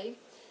blobs, right?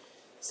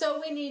 So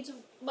we need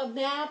a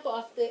map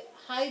of the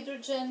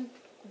hydrogen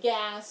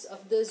gas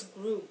of this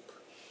group.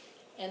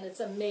 And it's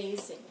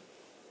amazing.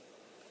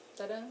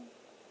 Ta-da!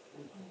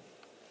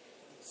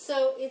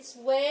 So it's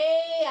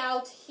way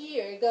out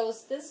here. It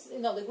goes this, you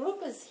know, the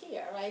group is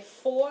here, right?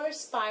 4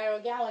 spiral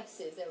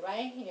galaxies, they're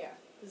right here.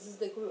 This is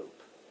the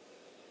group.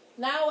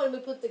 Now when we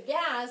put the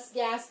gas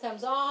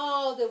comes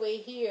all the way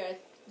here,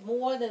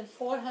 more than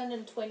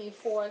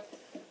 424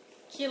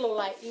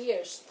 kilolight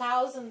years,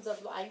 thousands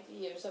of light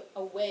years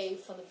away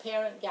from the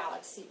parent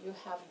galaxy, you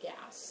have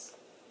gas.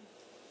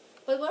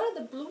 But what are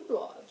the blue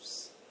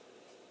blobs?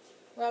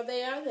 Well,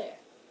 they are there.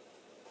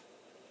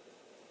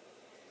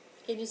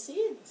 Can you see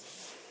it?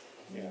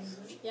 Yes.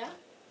 Yeah?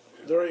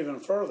 They're even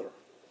further.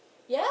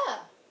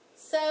 Yeah.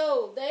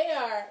 So they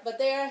are, but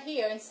they are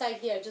here, inside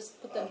here.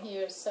 Just put them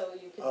here so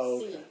you can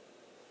see.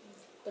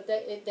 But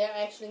they're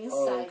actually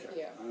inside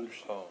here. I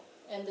understand.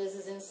 And this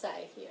is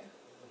inside here.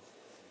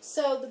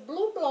 So the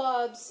blue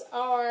blobs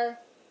are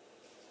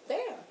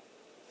there.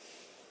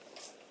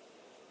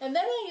 And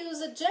then I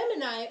use a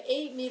Gemini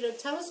 8-meter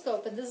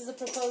telescope, and this is a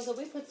proposal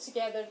we put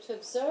together to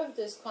observe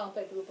this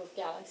compact group of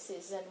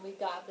galaxies, and we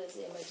got these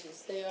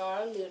images. They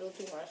are little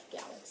dwarf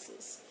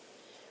galaxies.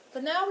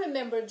 But now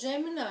remember,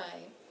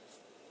 Gemini,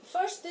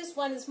 first this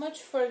one is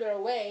much further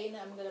away, and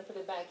I'm going to put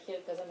it back here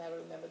because I never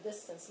remember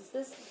distances.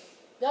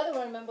 The other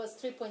one, remember, was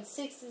 3.6.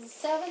 This is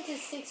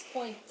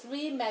 76.3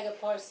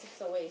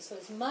 megaparsecs away, so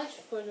it's much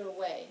further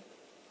away.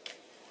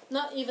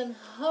 Not even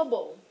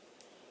Hubble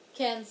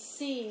can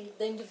see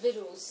the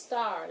individual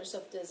stars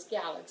of these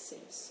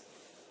galaxies.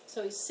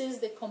 So it sees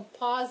the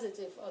composite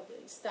of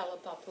the stellar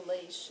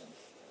population.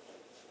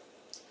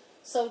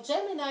 So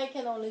Gemini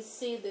can only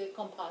see the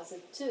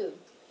composite too.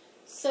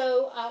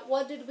 So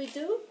what did we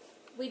do?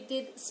 we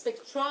did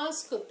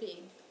spectroscopy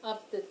of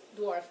the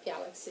dwarf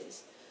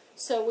galaxies.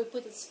 So we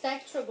put a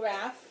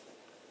spectrograph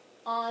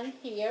on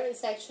here.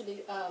 It's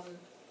actually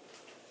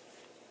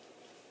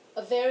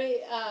a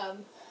very, how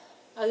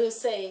do you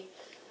say,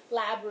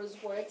 laborious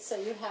work. So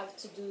you have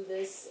to do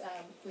this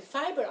with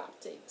fiber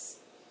optics.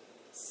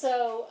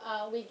 So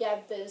we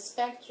get the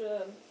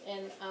spectrum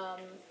and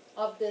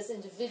of this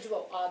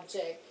individual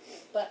object,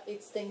 but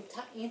it's the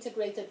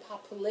integrated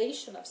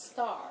population of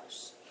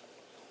stars.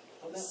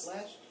 On that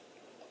last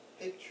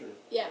picture,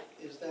 Yeah.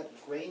 is that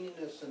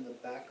graininess in the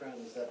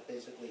background, is that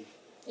basically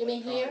You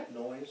mean here?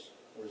 electronic noise,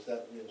 or is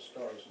that real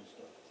stars and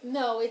stuff?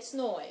 No, it's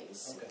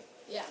noise. Okay.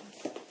 Yeah.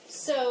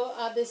 So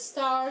the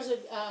stars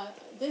are,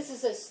 this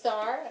is a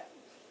star,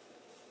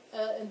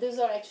 and these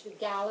are actually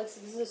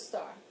galaxies. This is a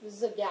star. This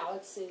is a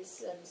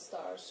galaxies and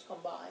stars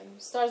combined.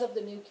 Stars of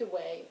the Milky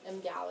Way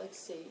and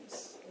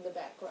galaxies in the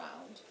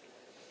background.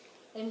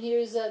 And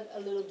here's a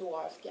little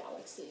dwarf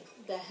galaxy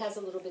that has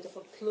a little bit of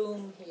a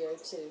plume here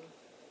too.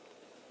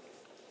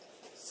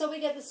 So we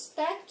get the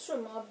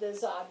spectrum of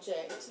this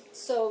object.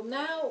 So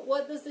now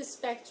what does the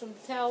spectrum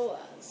tell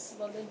us?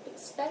 Well, the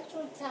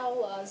spectrum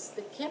tells us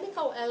the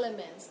chemical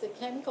elements, the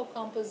chemical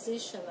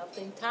composition of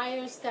the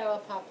entire stellar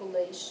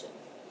population.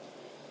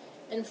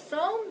 And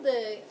from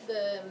the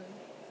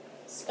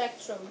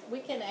spectrum, we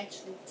can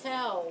actually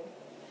tell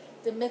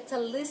the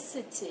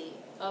metallicity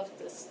of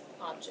this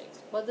object.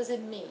 What does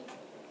it mean?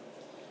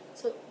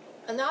 So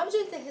an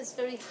object that has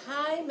very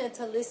high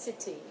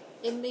metallicity,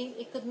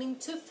 it could mean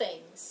two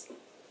things.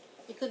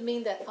 It could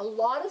mean that a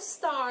lot of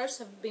stars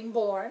have been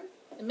born,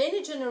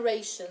 many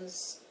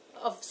generations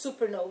of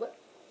supernova.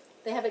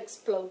 They have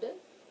exploded.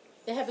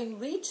 They have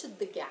enriched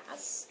the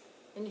gas,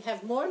 and you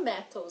have more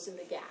metals in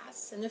the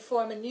gas, and you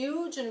form a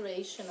new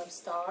generation of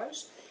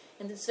stars,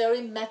 and it's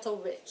very metal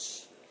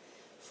rich.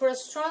 For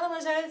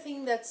astronomers,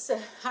 everything that's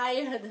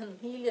higher than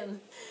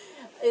helium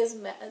is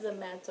a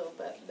metal,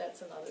 but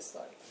that's another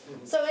story.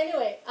 So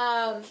anyway,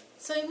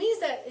 so it means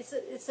that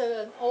it's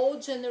an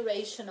old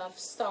generation of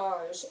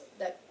stars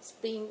that's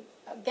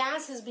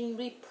gas is being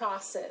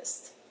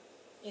reprocessed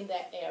in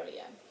that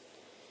area.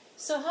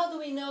 So how do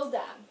we know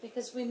that?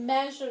 Because we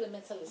measure the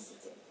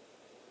metallicity.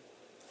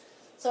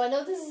 So I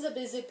know this is a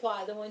busy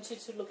plot. I don't want you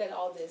to look at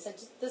all this.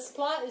 This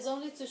plot is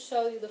only to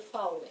show you the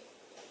following.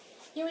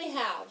 Here we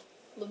have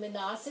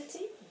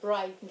luminosity,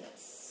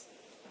 brightness.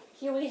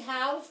 Here we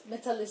have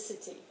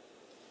metallicity.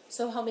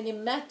 So how many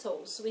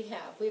metals we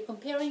have. We're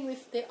comparing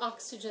with the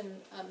oxygen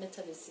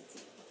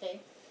metallicity.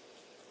 Okay.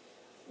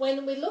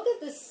 When we look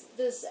at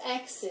this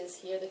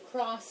axis here, the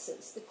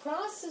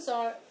crosses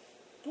are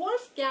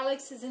dwarf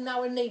galaxies in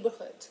our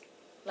neighborhood,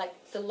 like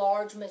the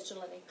large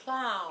Magellanic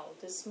Cloud,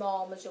 the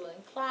small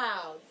Magellanic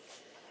Cloud,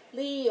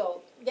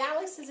 Leo,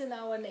 galaxies in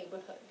our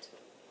neighborhood.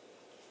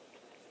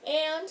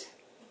 And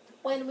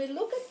when we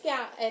look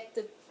at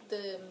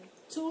the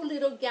two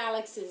little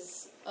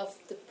galaxies of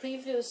the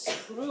previous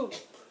group,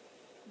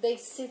 they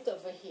sit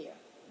over here.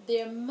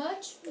 They're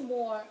much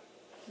more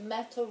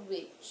metal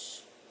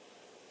rich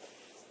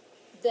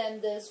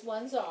than these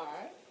ones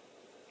are,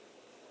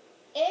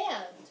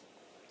 and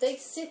they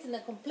sit in a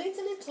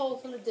completely,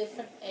 totally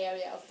different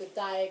area of the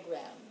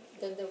diagram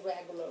than the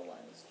regular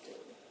ones do.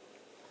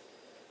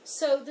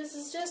 So this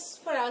is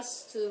just for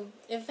us to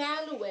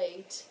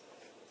evaluate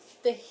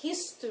the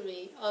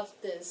history of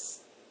these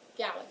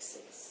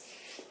galaxies.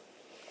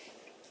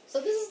 So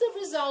this is the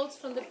results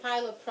from the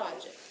pilot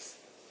projects.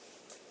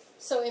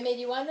 So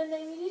M81 and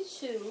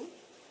M82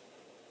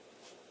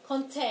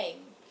 contain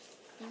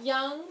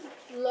young,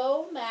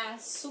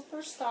 low-mass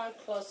superstar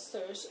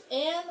clusters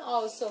and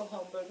also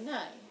Homburg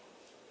 9.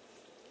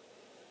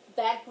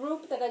 That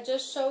group that I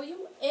just showed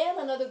you and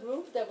another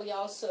group that we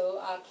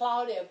also,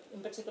 Claudia in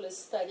particular,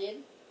 studied,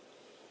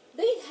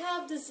 they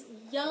have these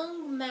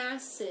young,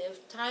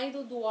 massive,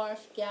 tidal dwarf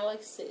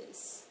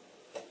galaxies,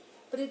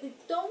 but they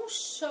don't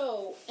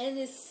show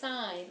any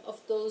sign of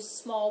those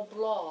small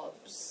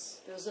blobs,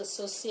 those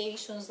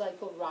associations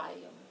like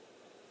Orion.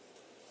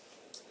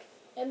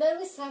 And then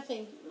we start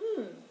thinking,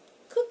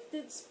 could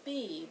this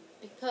be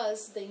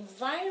because the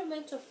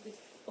environment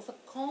of a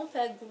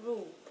compact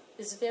group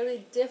is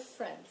very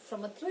different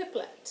from a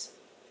triplet?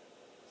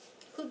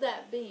 Could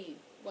that be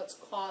what's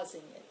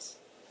causing it?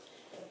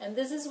 And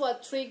this is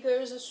what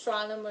triggers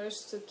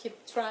astronomers to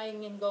keep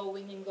trying and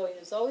going and going.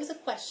 There's always a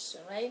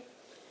question, right?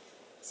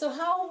 So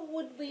how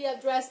would we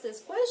address this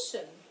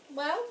question?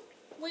 Well,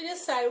 we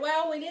decide,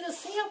 well, we need a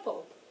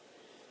sample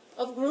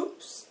of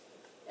groups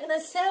and a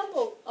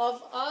sample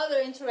of other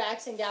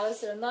interacting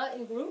galaxies that are not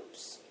in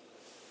groups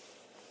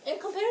and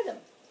compare them.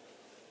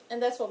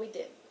 And that's what we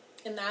did.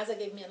 And NASA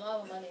gave me a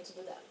lot of money to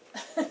do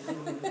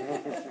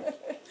that.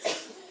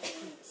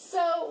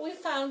 So we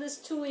found these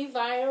two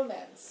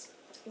environments.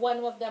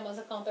 One of them was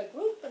a compact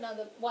group,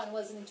 another one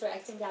was an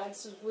interacting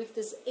galaxy with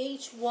these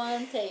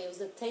H1 tails,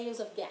 the tails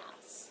of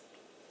gas.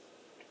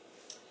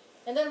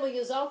 And then we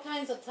use all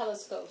kinds of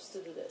telescopes to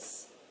do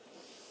this.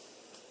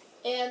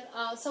 And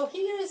so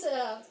here is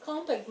a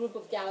compact group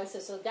of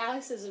galaxies. So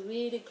galaxies are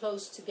really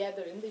close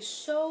together, and they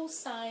show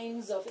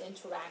signs of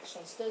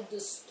interactions. They're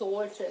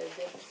distorted,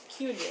 they're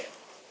peculiar,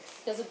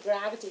 because the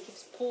gravity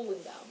keeps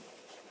pulling them.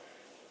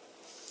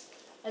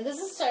 And this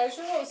is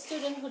Sergio, a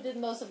student who did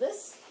most of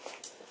this.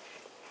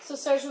 So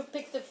Sergio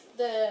picked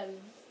the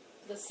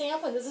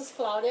sample, and this is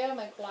Claudia,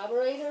 my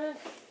collaborator.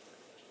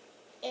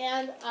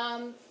 And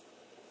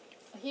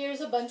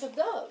here's a bunch of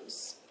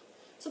those.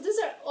 So these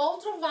are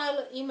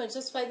ultraviolet images.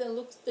 That's why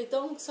they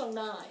don't look so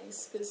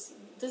nice, because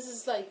this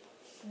is like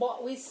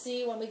what we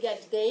see when we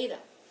get data.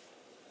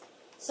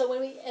 So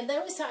and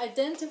then we start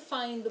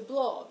identifying the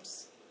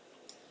blobs.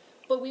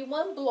 But we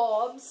want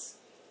blobs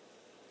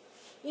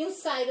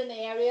inside an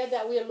area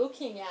that we are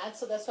looking at,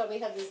 so that's why we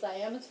have this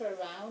diameter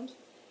around.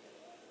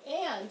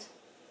 And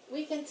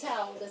we can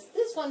tell that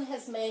this one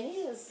has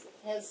many,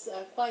 has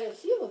quite a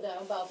few of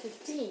them, about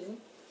 15.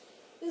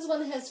 This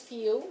one has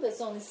few,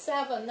 there's only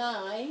 7,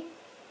 9.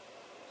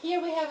 Here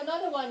we have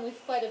another one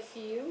with quite a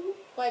few,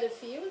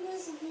 and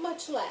there's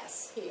much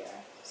less here.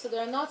 So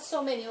there are not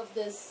so many of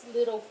these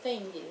little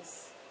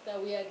thingies that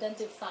we are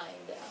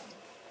identifying them.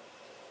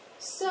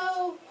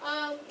 So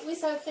we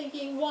start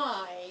thinking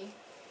why.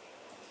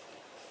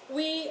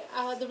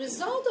 The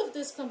result of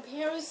this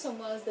comparison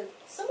was that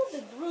some of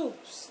the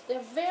groups, they're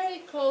very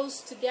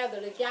close together.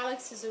 The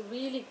galaxies are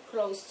really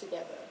close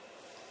together.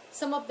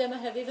 Some of them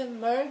have even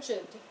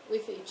merged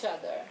with each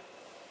other.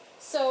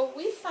 So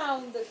we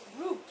found that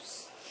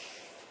groups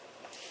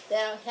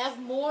that have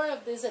more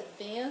of this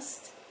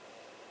advanced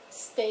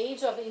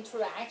stage of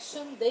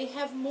interaction, they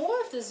have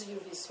more of these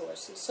UV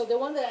sources. So the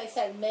one that I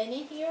said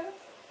many here,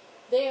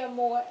 they are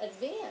more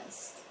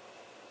advanced.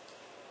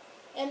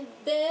 And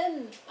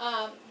then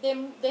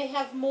they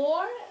have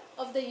more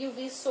of the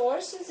UV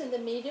sources in the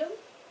medium,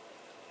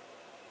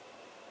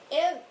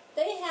 and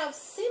they have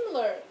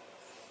similar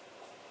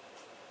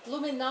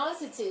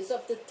luminosities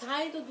of the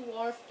tidal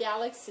dwarf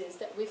galaxies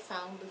that we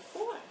found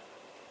before.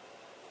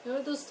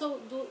 Remember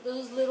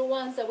those little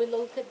ones that we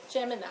look at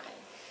Gemini?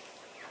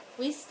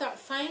 We start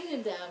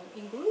finding them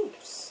in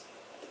groups.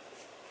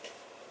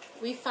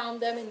 We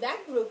found them in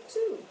that group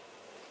too.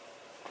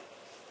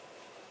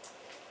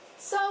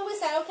 So we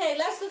say, okay,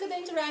 let's look at the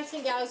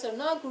interacting galaxies. They're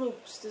not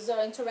groups. These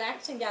are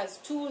interacting galaxies,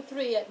 2 or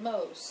 3 at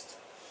most.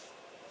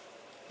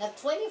 Now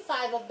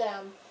 25 of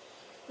them.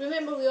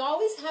 Remember, we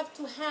always have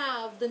to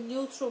have the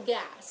neutral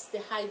gas, the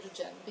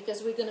hydrogen,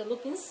 because we're going to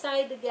look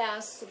inside the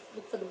gas to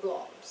look for the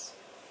blobs,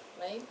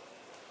 right?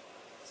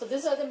 So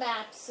these are the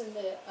maps and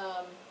the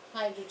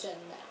hydrogen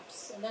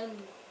maps. And then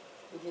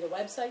we did a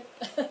website.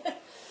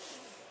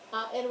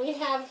 And we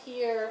have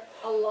here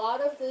a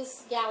lot of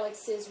these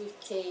galaxies with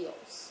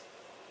tails.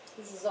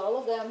 This is all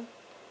of them.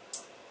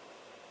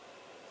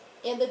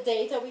 And the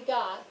data we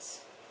got.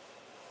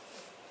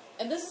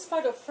 And this is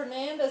part of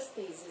Fernanda's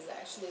thesis,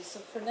 actually. So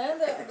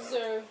Fernanda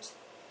observed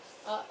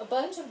a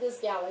bunch of these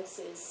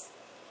galaxies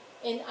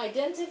and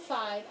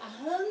identified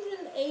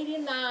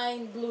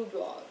 189 blue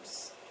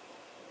blobs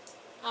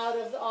out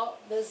of all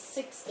the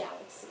 6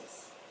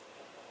 galaxies.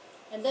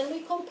 And then we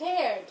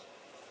compared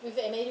with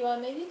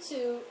M81,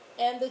 M82,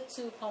 and the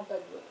 2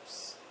 compact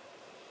groups.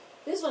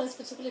 This one is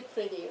particularly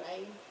pretty,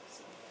 right?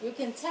 So you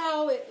can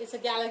tell it's a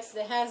galaxy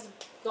that has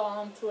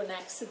gone through an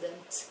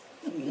accident.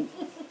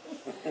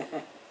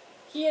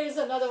 Here's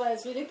another one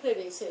that's really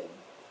pretty too.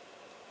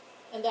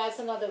 And that's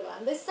another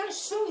one. They start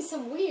showing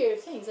some weird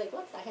things, like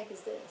what the heck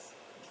is this?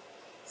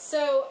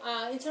 So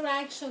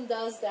interaction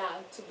does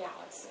that to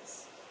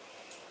galaxies.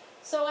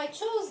 So I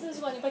chose this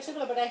one in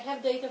particular, but I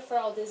have data for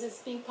all this. It's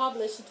being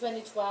published in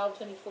 2012,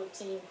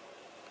 2014.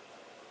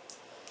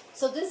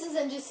 So this is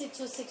NGC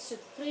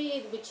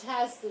 2623, which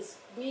has this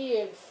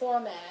weird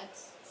format.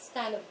 It's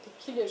kind of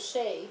peculiar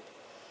shape.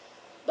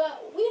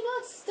 But we're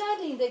not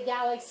studying the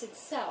galaxy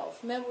itself.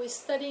 Remember, we're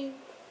studying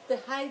the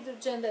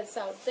hydrogen that's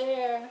out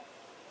there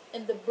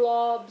and the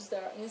blobs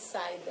that are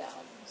inside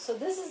them. So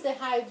this is the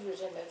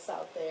hydrogen that's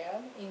out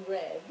there in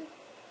red.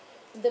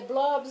 The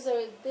blobs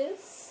are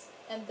this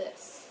and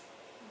this.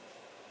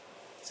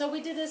 So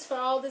we did this for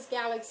all these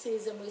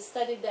galaxies, and we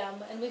studied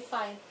them, and we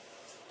find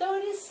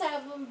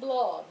 37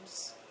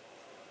 blobs.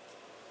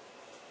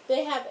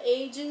 They have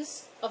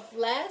ages of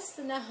less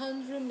than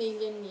 100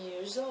 million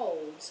years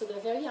old, so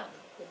they're very young,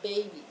 the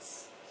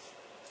babies.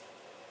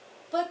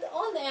 But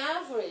on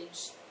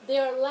average, they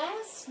are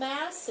less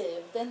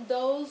massive than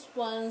those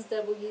ones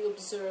that we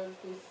observed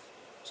with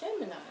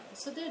Gemini.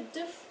 So they're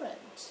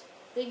different.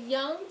 They're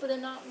young, but they're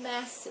not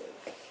massive.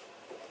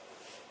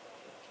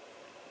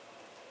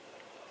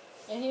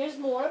 And here's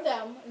more of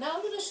them. Now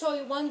I'm going to show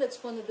you one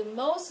that's one of the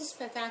most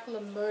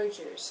spectacular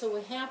mergers. So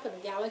what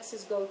happens,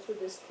 galaxies go through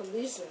these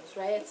collisions,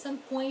 right? At some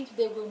point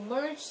they will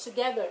merge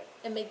together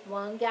and make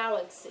one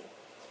galaxy.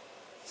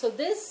 So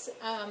this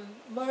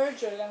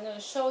merger that I'm going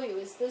to show you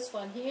is this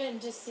one here in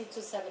NGC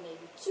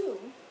 2782.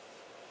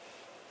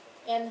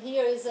 And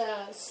here is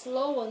a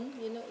Sloan,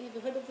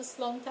 you've heard of the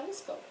Sloan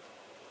telescope?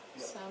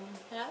 Yep. Some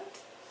have.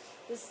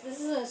 This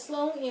is a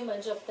Sloan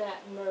image of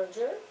that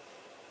merger.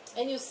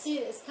 And you see,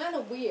 it's kind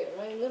of weird,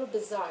 right? A little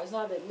bizarre. It's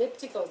not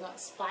elliptical, it's not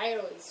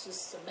spiral, it's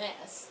just a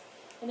mess.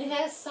 And it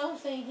has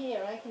something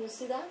here, right? Can you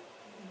see that?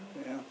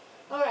 Yeah.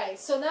 All right,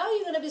 so now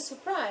you're going to be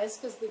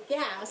surprised because the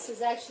gas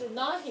is actually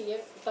not here,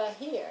 but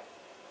here.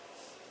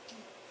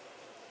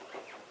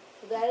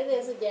 There it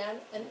is again,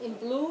 and in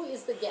blue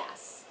is the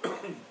gas.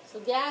 So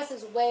gas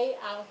is way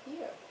out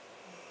here,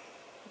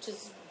 which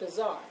is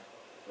bizarre,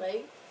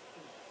 right?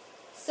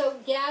 So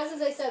gas,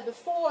 as I said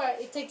before,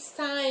 it takes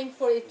time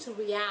for it to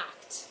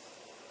react.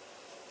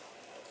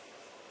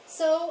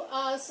 So,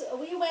 so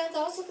we went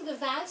also to the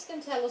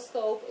Vatican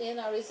telescope in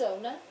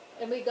Arizona,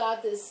 and we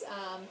got this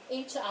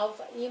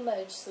H-alpha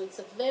image. So it's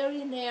a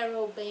very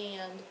narrow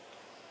band,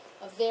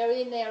 a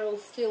very narrow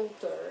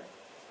filter.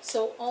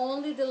 So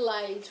only the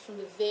light from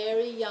the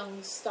very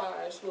young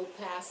stars will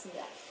pass in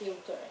that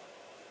filter.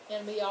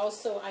 And we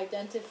also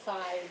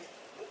identified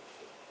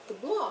the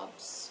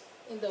blobs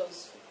in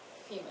those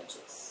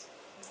images.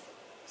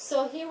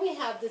 So here we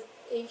have the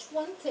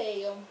H1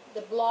 tail.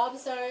 The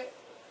blobs are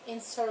in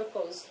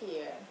circles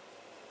here.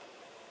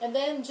 And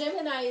then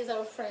Gemini is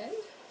our friend.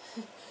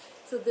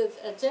 So the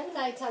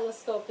Gemini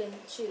telescope in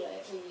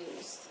Chile we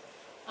used.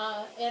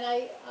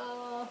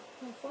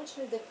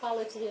 Unfortunately the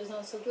quality here is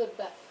not so good,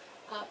 but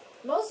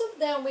most of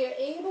them we are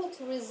able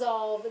to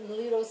resolve in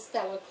little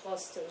stellar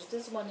clusters.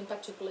 This one in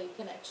particular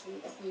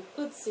you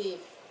could see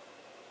if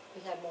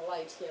we had more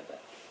light here, but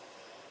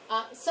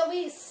so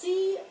we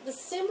see the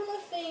similar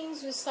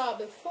things we saw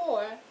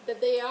before,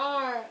 that they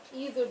are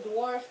either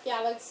dwarf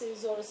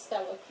galaxies or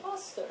stellar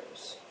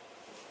clusters.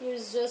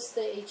 Here's just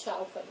the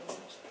H-alpha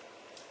image.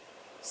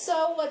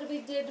 So what we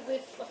did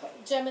with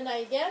Gemini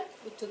again,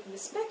 we took the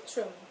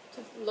spectrum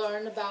to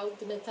learn about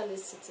the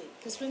metallicity.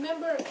 Because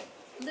remember,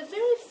 the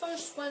very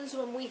first ones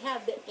when we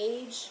had the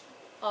age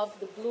of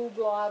the blue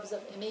blobs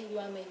of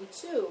M81,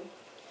 M82,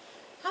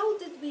 how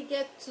did we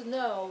get to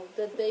know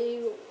that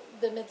the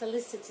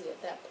metallicity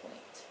at that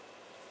point?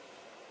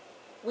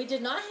 We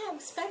did not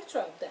have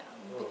spectra of them,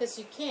 because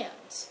you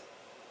can't.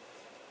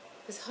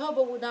 Because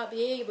Hubble would not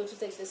be able to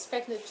take the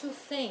spectrum, they're too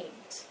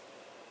faint.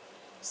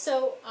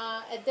 So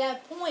at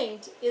that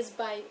point is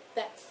by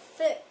that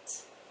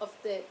fit of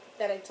that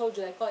I told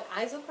you, I call it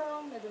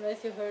isochrone. I don't know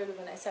if you heard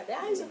when I said the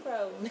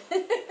isochrone.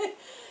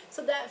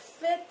 So that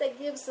fit that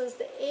gives us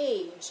the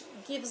age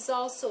gives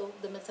also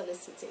the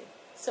metallicity.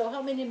 So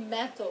how many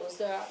metals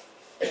there are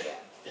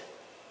there.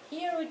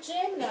 Here with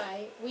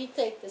Gemini, we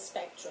take the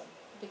spectrum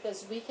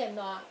because we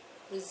cannot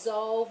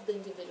resolve the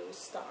individual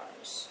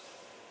stars.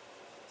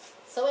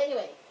 So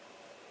anyway,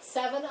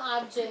 7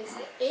 objects,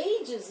 the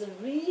ages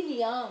are really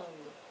young.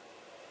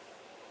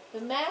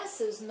 The mass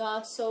is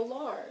not so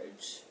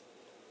large.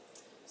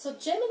 So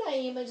Gemini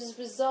images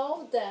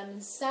resolve them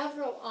in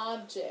several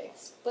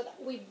objects, but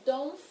we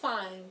don't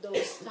find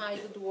those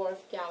tidal dwarf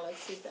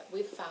galaxies that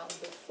we found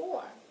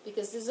before,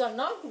 because these are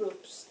not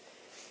groups.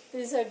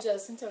 These are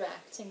just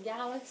interacting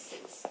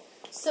galaxies.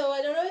 So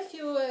I don't know if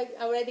you are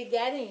already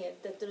getting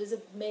it, that there is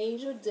a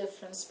major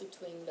difference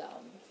between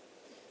them.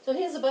 So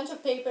here's a bunch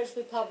of papers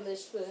we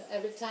published.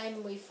 Every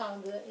time we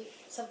found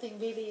something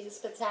really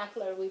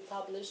spectacular, we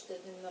published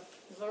it in a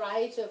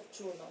variety of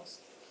journals.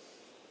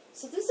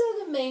 So these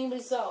are the main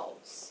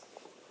results.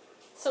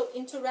 So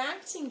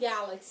interacting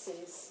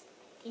galaxies,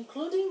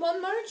 including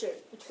one merger,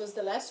 which was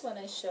the last one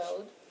I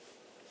showed,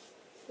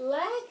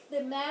 lack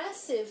the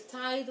massive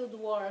tidal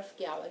dwarf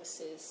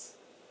galaxies,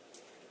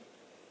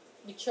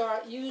 which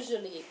are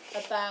usually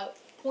about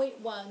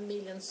 0.1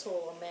 million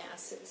solar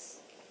masses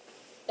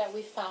that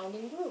we found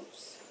in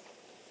groups.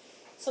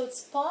 So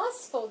it's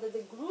possible that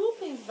the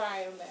group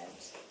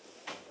environment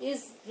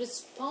is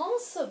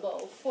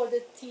responsible for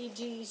the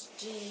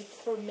TGG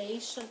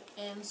formation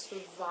and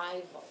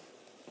survival.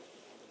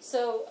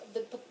 So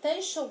the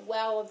potential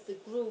well of the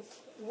group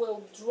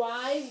will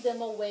drive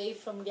them away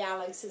from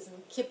galaxies and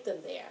keep them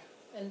there,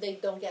 and they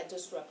don't get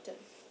disrupted.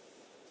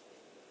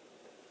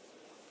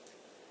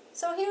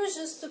 So here's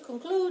just to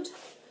conclude,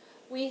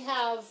 we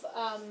have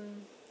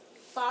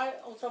far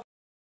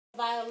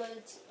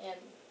ultraviolet and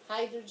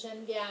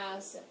hydrogen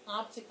gas and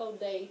optical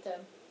data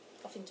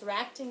of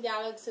interacting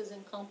galaxies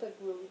and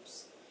compact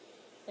groups.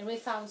 And we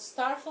found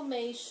star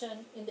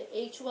formation in the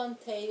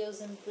H1 tails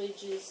and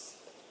bridges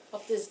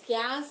of this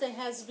gas that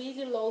has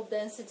really low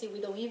density. We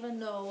don't even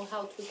know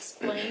how to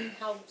explain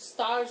how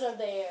stars are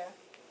there.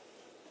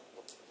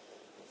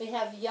 We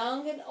have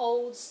young and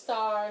old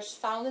stars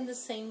found in the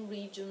same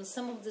region.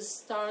 Some of the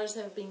stars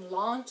have been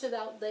launched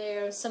out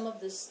there. Some of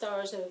the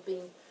stars have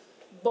been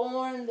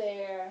born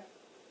there.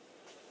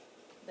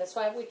 That's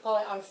why we call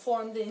it are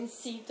formed in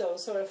situ,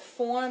 sort of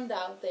formed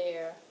out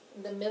there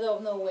in the middle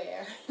of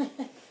nowhere.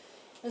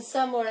 And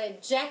some were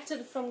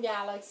ejected from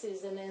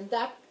galaxies and end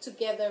up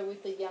together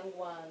with the young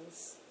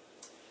ones.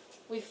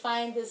 We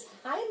find this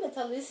high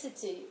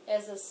metallicity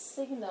as a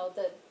signal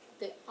that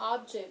the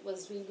object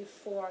was really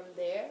formed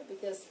there,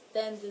 because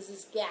then this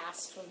is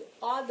gas from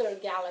the other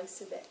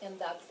galaxy that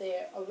end up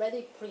there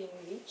already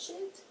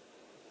pre-enriched.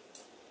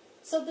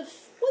 So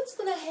what's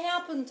going to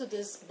happen to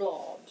these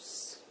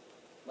blobs?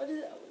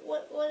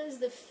 what is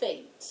the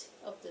fate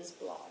of these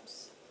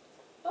blobs?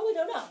 Well, we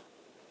don't know.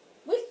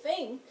 We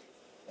think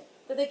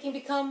that they can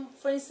become,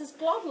 for instance,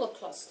 globular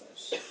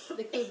clusters.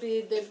 They could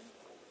be the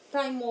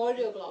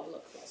primordial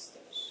globular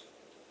clusters.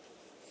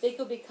 They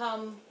could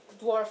become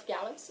dwarf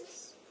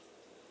galaxies.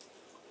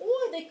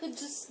 Or they could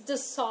just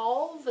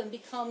dissolve and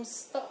become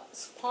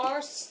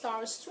sparse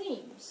star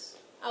streams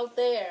out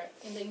there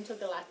in the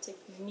intergalactic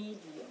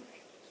medium.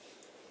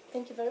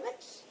 Thank you very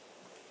much.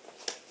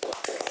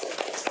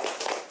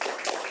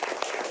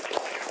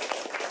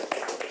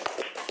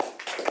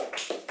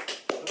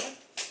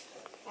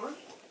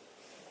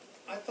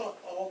 I thought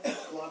all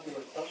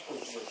globular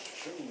clusters were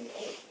extremely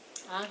old.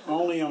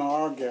 Only in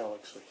our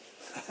galaxy.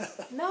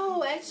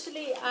 No,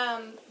 actually,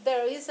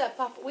 there is a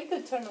we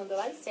could turn on the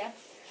lights, yeah.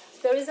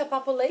 There is a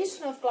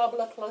population of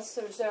globular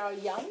clusters that are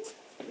young,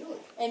 Really?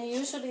 and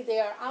usually they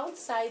are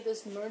outside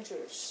these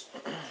mergers.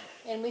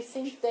 And we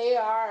think they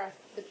are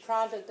the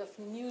product of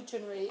new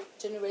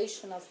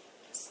generation of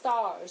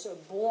stars are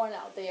born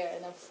out there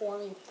and are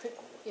forming,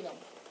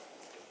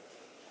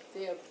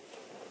 they're,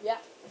 yeah.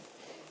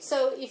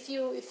 So if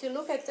you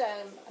look at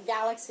a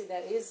galaxy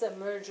that is a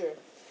merger,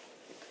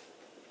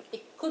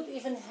 it could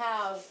even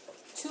have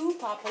two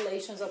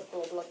populations of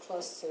globular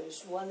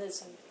clusters. One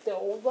is the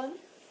old one,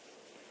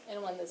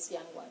 and one is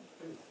young one.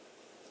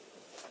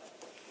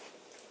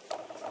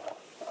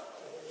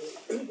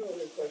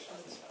 Other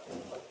questions?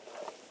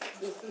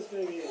 This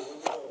may be a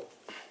little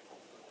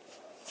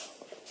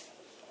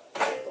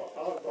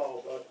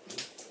oddball, but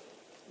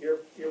you're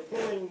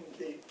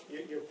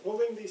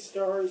pulling these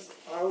stars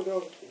out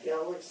of the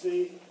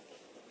galaxy.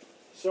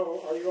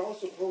 So are you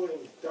also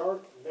pulling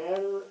dark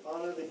matter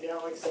out of the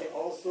galaxy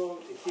also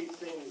to keep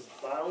things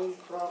bound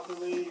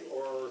properly,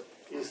 or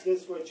is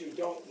this what you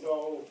don't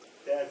know,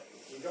 that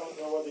you don't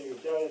know whether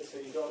you've done it, so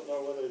you don't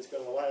know whether it's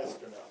going to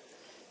last or not?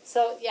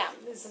 So yeah,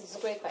 this is a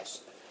great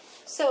question.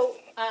 So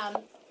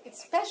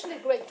it's especially a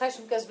great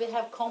question because we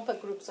have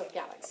compact groups of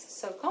galaxies.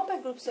 So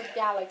compact groups of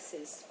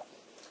galaxies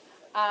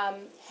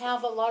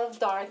have a lot of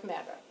dark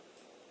matter.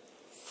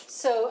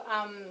 So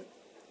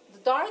the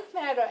dark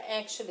matter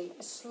actually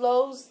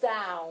slows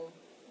down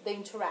the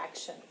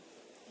interaction.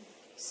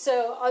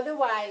 So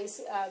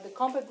otherwise, the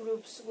compact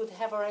groups would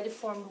have already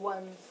formed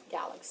one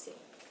galaxy.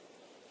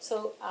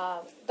 So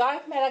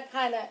dark matter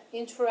kind of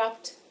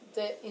interrupt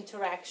the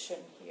interaction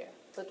here.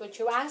 But what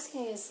you're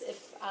asking is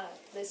if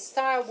the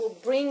star will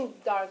bring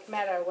dark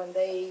matter when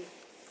they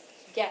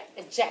get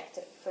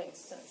ejected, for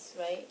instance,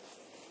 right?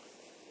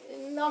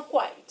 Not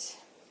quite.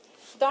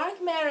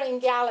 Dark matter in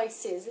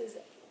galaxies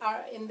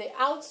are in the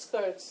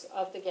outskirts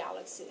of the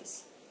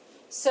galaxies.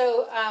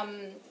 So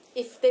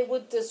if they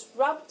would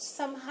disrupt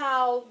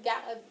somehow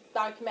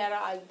dark matter,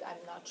 I'm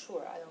not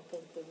sure. I don't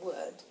think they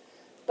would.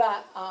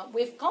 But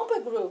with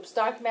compact groups,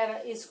 dark matter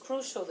is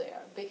crucial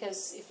there,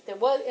 because if there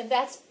was, and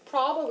that's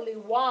probably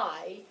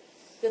why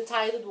the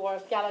tidal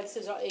dwarf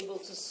galaxies are able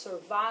to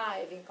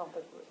survive in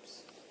compact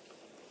groups.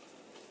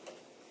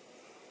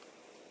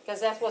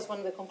 Because that was one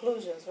of the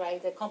conclusions,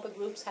 right? The compact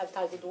groups have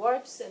tidal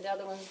dwarfs and the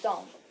other ones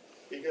don't.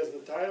 Because the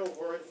tidal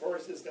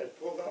forces that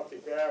pulled out the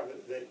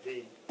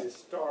gravity, the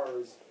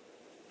stars,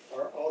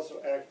 are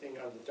also acting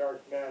on the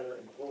dark matter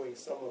and pulling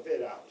some of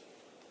it out.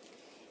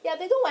 Yeah,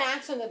 they don't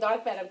act on the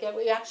dark matter because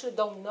we actually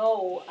don't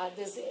know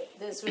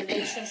this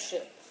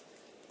relationship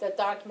that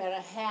dark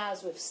matter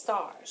has with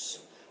stars.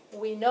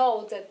 We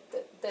know that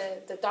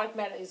the dark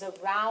matter is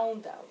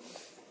around them,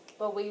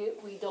 but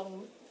we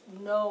don't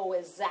know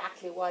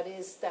exactly what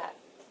is that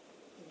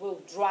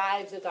will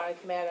drive the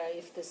dark matter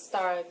if the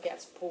star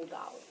gets pulled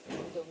out. We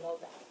don't know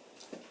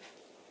that.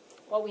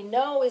 What we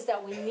know is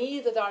that we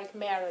need the dark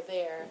matter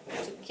there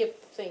to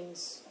keep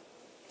things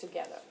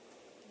together.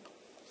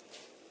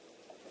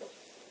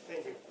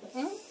 Thank you.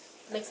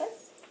 Mm-hmm. Make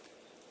sense?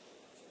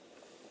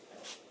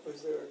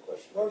 Was there a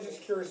question? I was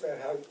just curious about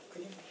how,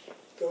 could you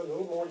go into a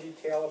little more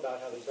detail about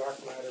how the dark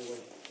matter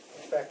would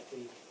affect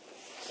the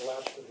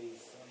collapse of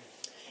these?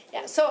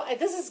 Yeah, so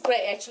this is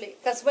great actually,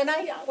 because when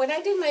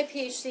I did my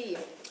PhD,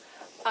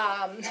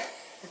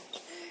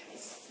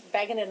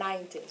 back in the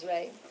 90s,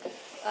 right?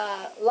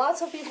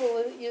 Lots of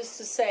people used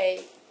to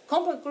say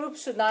compact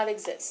groups should not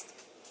exist.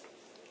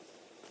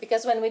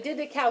 Because when we did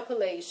the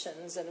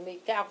calculations and we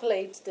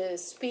calculate the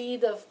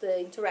speed of the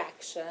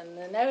interaction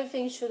and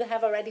everything should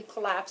have already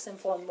collapsed and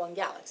formed one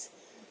galaxy.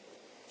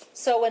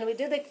 So when we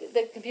did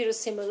the computer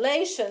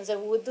simulations,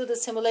 and we would do the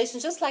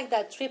simulations just like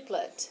that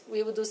triplet,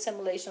 we would do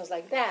simulations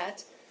like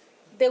that,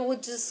 they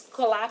would just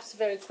collapse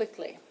very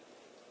quickly.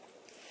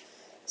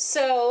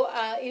 So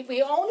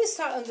we only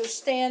start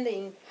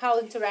understanding how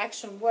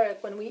interaction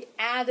worked when we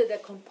added a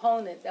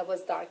component that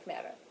was dark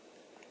matter.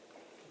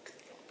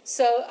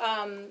 So,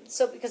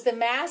 because the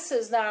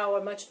masses now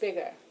are much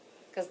bigger,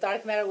 because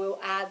dark matter will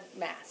add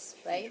mass,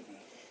 right?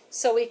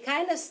 So we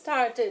kind of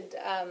started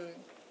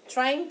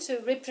trying to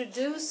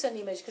reproduce an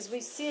image, because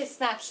we see a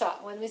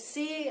snapshot. When we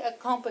see a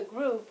compact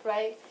group,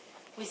 right,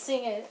 we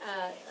see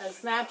a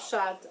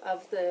snapshot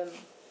of the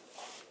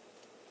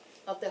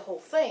whole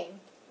thing.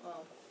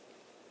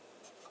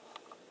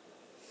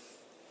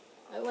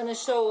 I want to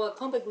show a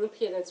compact group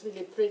here that's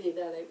really pretty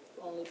that I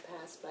only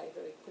passed by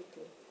very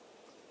quickly.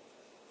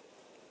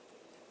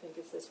 I think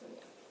it's this one,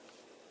 yeah.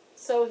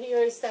 So here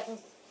is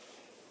Stephen's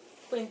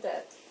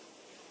quintet.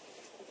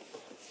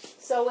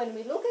 So when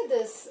we look at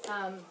this,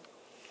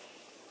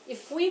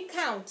 if we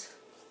count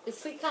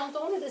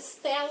only the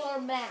stellar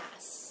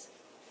mass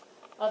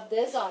of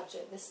this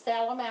object, the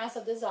stellar mass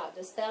of this object,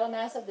 the stellar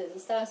mass of this, the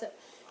stellar mass,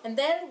 and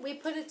then we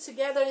put it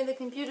together in the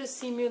computer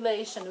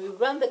simulation, we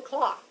run the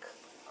clock,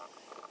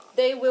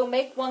 they will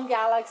make one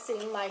galaxy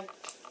in like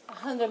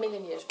 100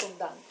 million years, boom,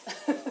 done.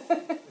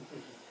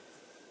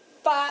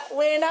 But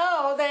we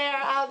know they're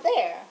out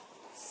there.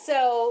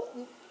 So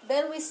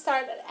then we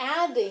start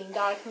adding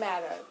dark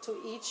matter to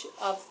each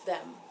of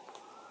them.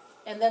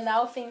 And then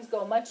now things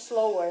go much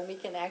slower and we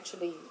can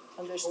actually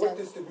understand. What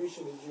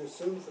distribution did you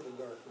assume for the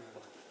dark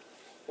matter?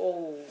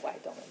 Oh, I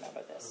don't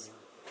remember this.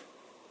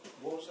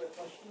 What was that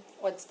question?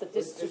 What's the What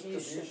distribution?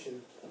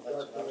 distribution of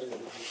dark matter did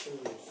you assume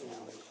in your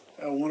simulation?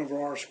 1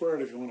 over r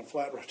squared if you want a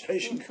flat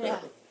rotation curve.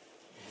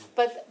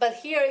 Yeah. But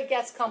here it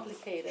gets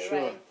complicated,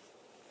 Sure. right?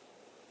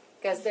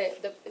 Because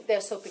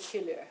they're so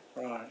peculiar.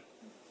 Right.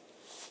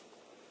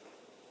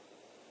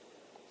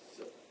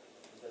 So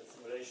that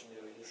simulation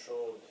you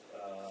showed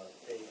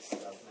takes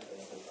dark matter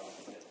into account,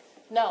 right?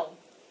 No,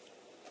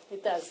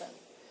 it doesn't.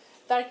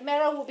 Dark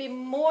matter will be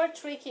more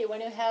tricky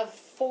when you have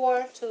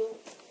 4 to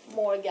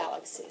more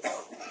galaxies,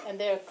 and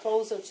they're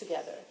closer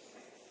together.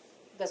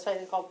 That's why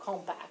they're called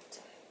compact.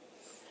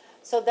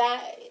 So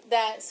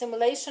that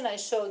simulation I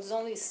showed is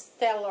only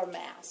stellar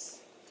mass.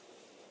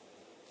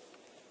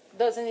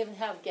 Doesn't even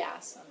have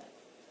gas on it.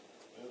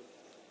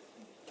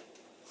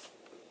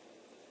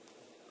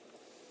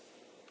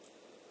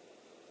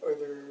 Are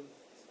there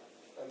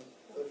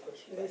other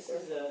questions? This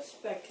is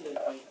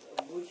speculative.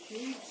 Would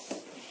you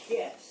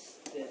guess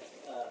that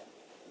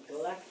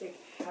galactic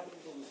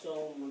habitable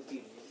zone would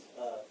be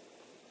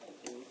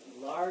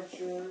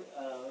larger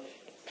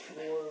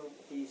for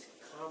these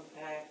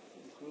compact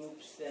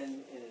groups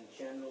than in a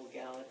general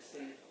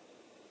galaxy?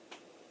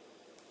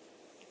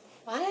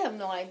 I have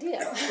no idea.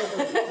 I'm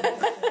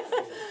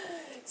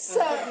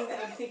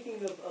thinking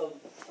of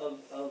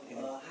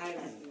high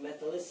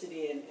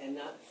metallicity and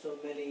not so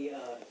many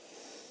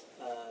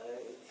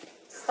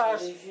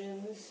Stars.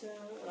 collisions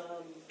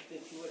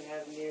that you would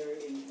have near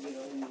in the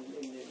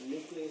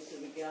nucleus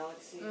of a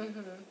galaxy.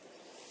 Mm-hmm.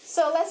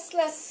 So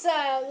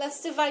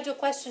let's divide your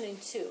question in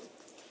two.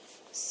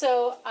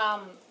 So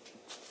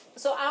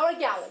our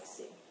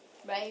galaxy,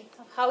 right?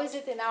 How is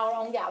it in our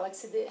own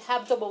galaxy? The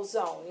habitable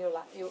zone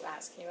you're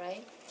asking,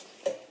 right?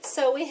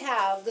 So we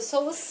have the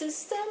solar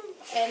system,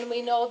 and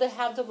we know the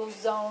habitable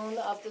zone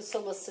of the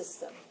solar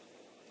system.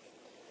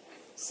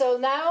 So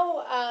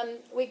now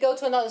we go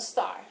to another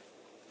star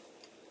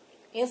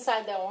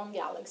inside their own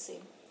galaxy,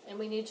 and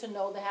we need to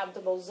know the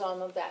habitable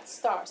zone of that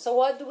star. So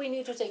what do we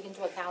need to take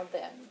into account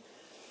then?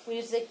 We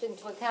need to take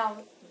into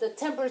account the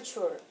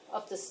temperature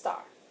of the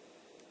star.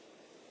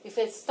 If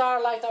it's a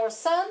star like our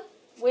sun,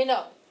 we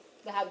know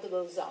the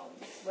habitable zone,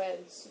 where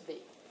it should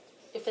be.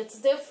 If it's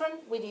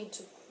different, we need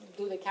to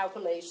do the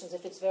calculations.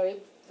 If it's very,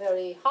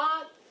 very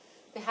hot,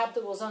 the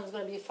habitable zone is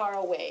going to be far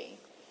away.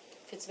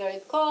 If it's very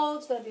cold,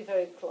 it's going to be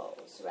very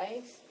close,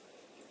 right?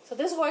 So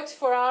this works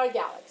for our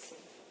galaxy.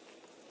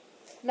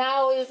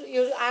 Now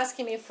you're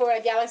asking me for a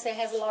galaxy that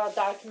has a lot of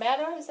dark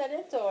matter, is that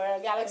it? Or a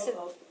galaxy...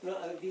 No,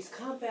 these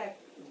compact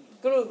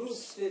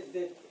Groups.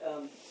 that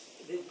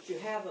you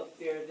have up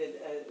there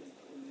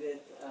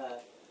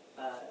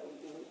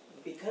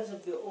because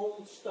of the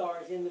old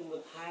stars in them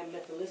with high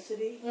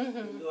metallicity,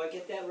 Mm-hmm. do I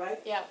get that right?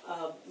 Yeah.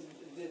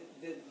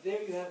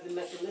 There you have the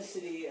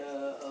metallicity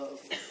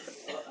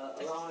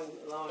allowing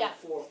Yeah.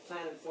 for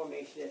planet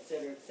formation, et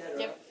cetera, et cetera.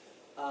 Yep.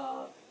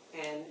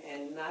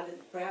 And not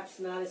perhaps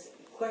not as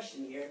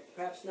question here,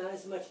 perhaps not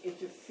as much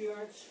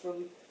interference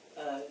from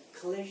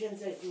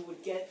collisions as you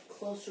would get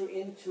closer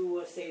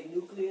into, say, a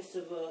nucleus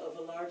of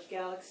a large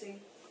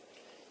galaxy?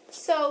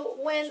 So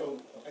when...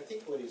 So I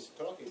think what he's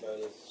talking about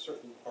is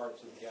certain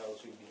parts of the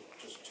galaxy would be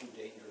just too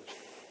dangerous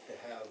to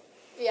have.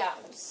 Yeah,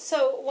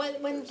 so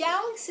when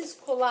galaxies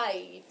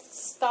collide,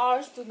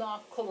 stars do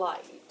not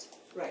collide,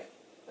 Right.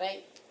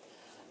 right?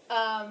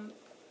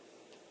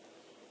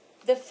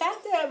 The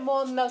fact that they're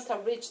more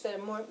metal-rich, they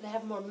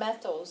have more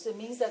metals, it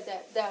means that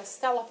their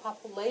stellar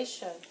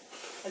population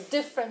are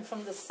different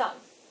from the sun,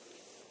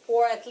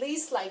 or at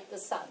least like the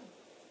sun.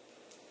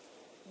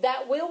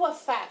 That will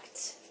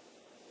affect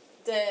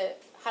the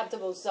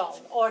habitable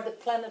zone, or the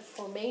planet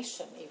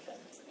formation even,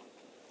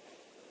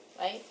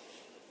 right?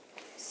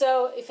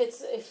 So if it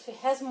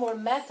has more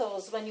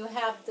metals, when you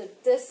have the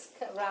disk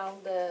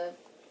around the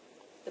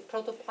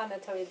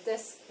protoplanetary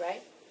disk,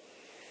 right,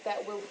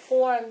 that will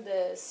form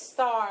the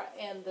star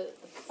and the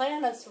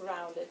planets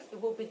around it, it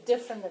will be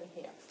different than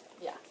here.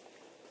 Yeah.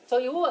 So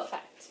it will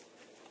affect.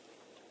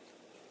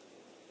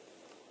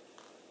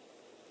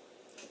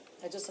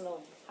 I just don't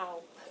know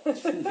how.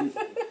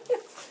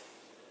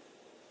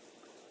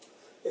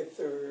 If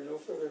there are no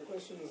further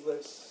questions,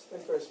 let's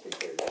thank our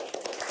speaker.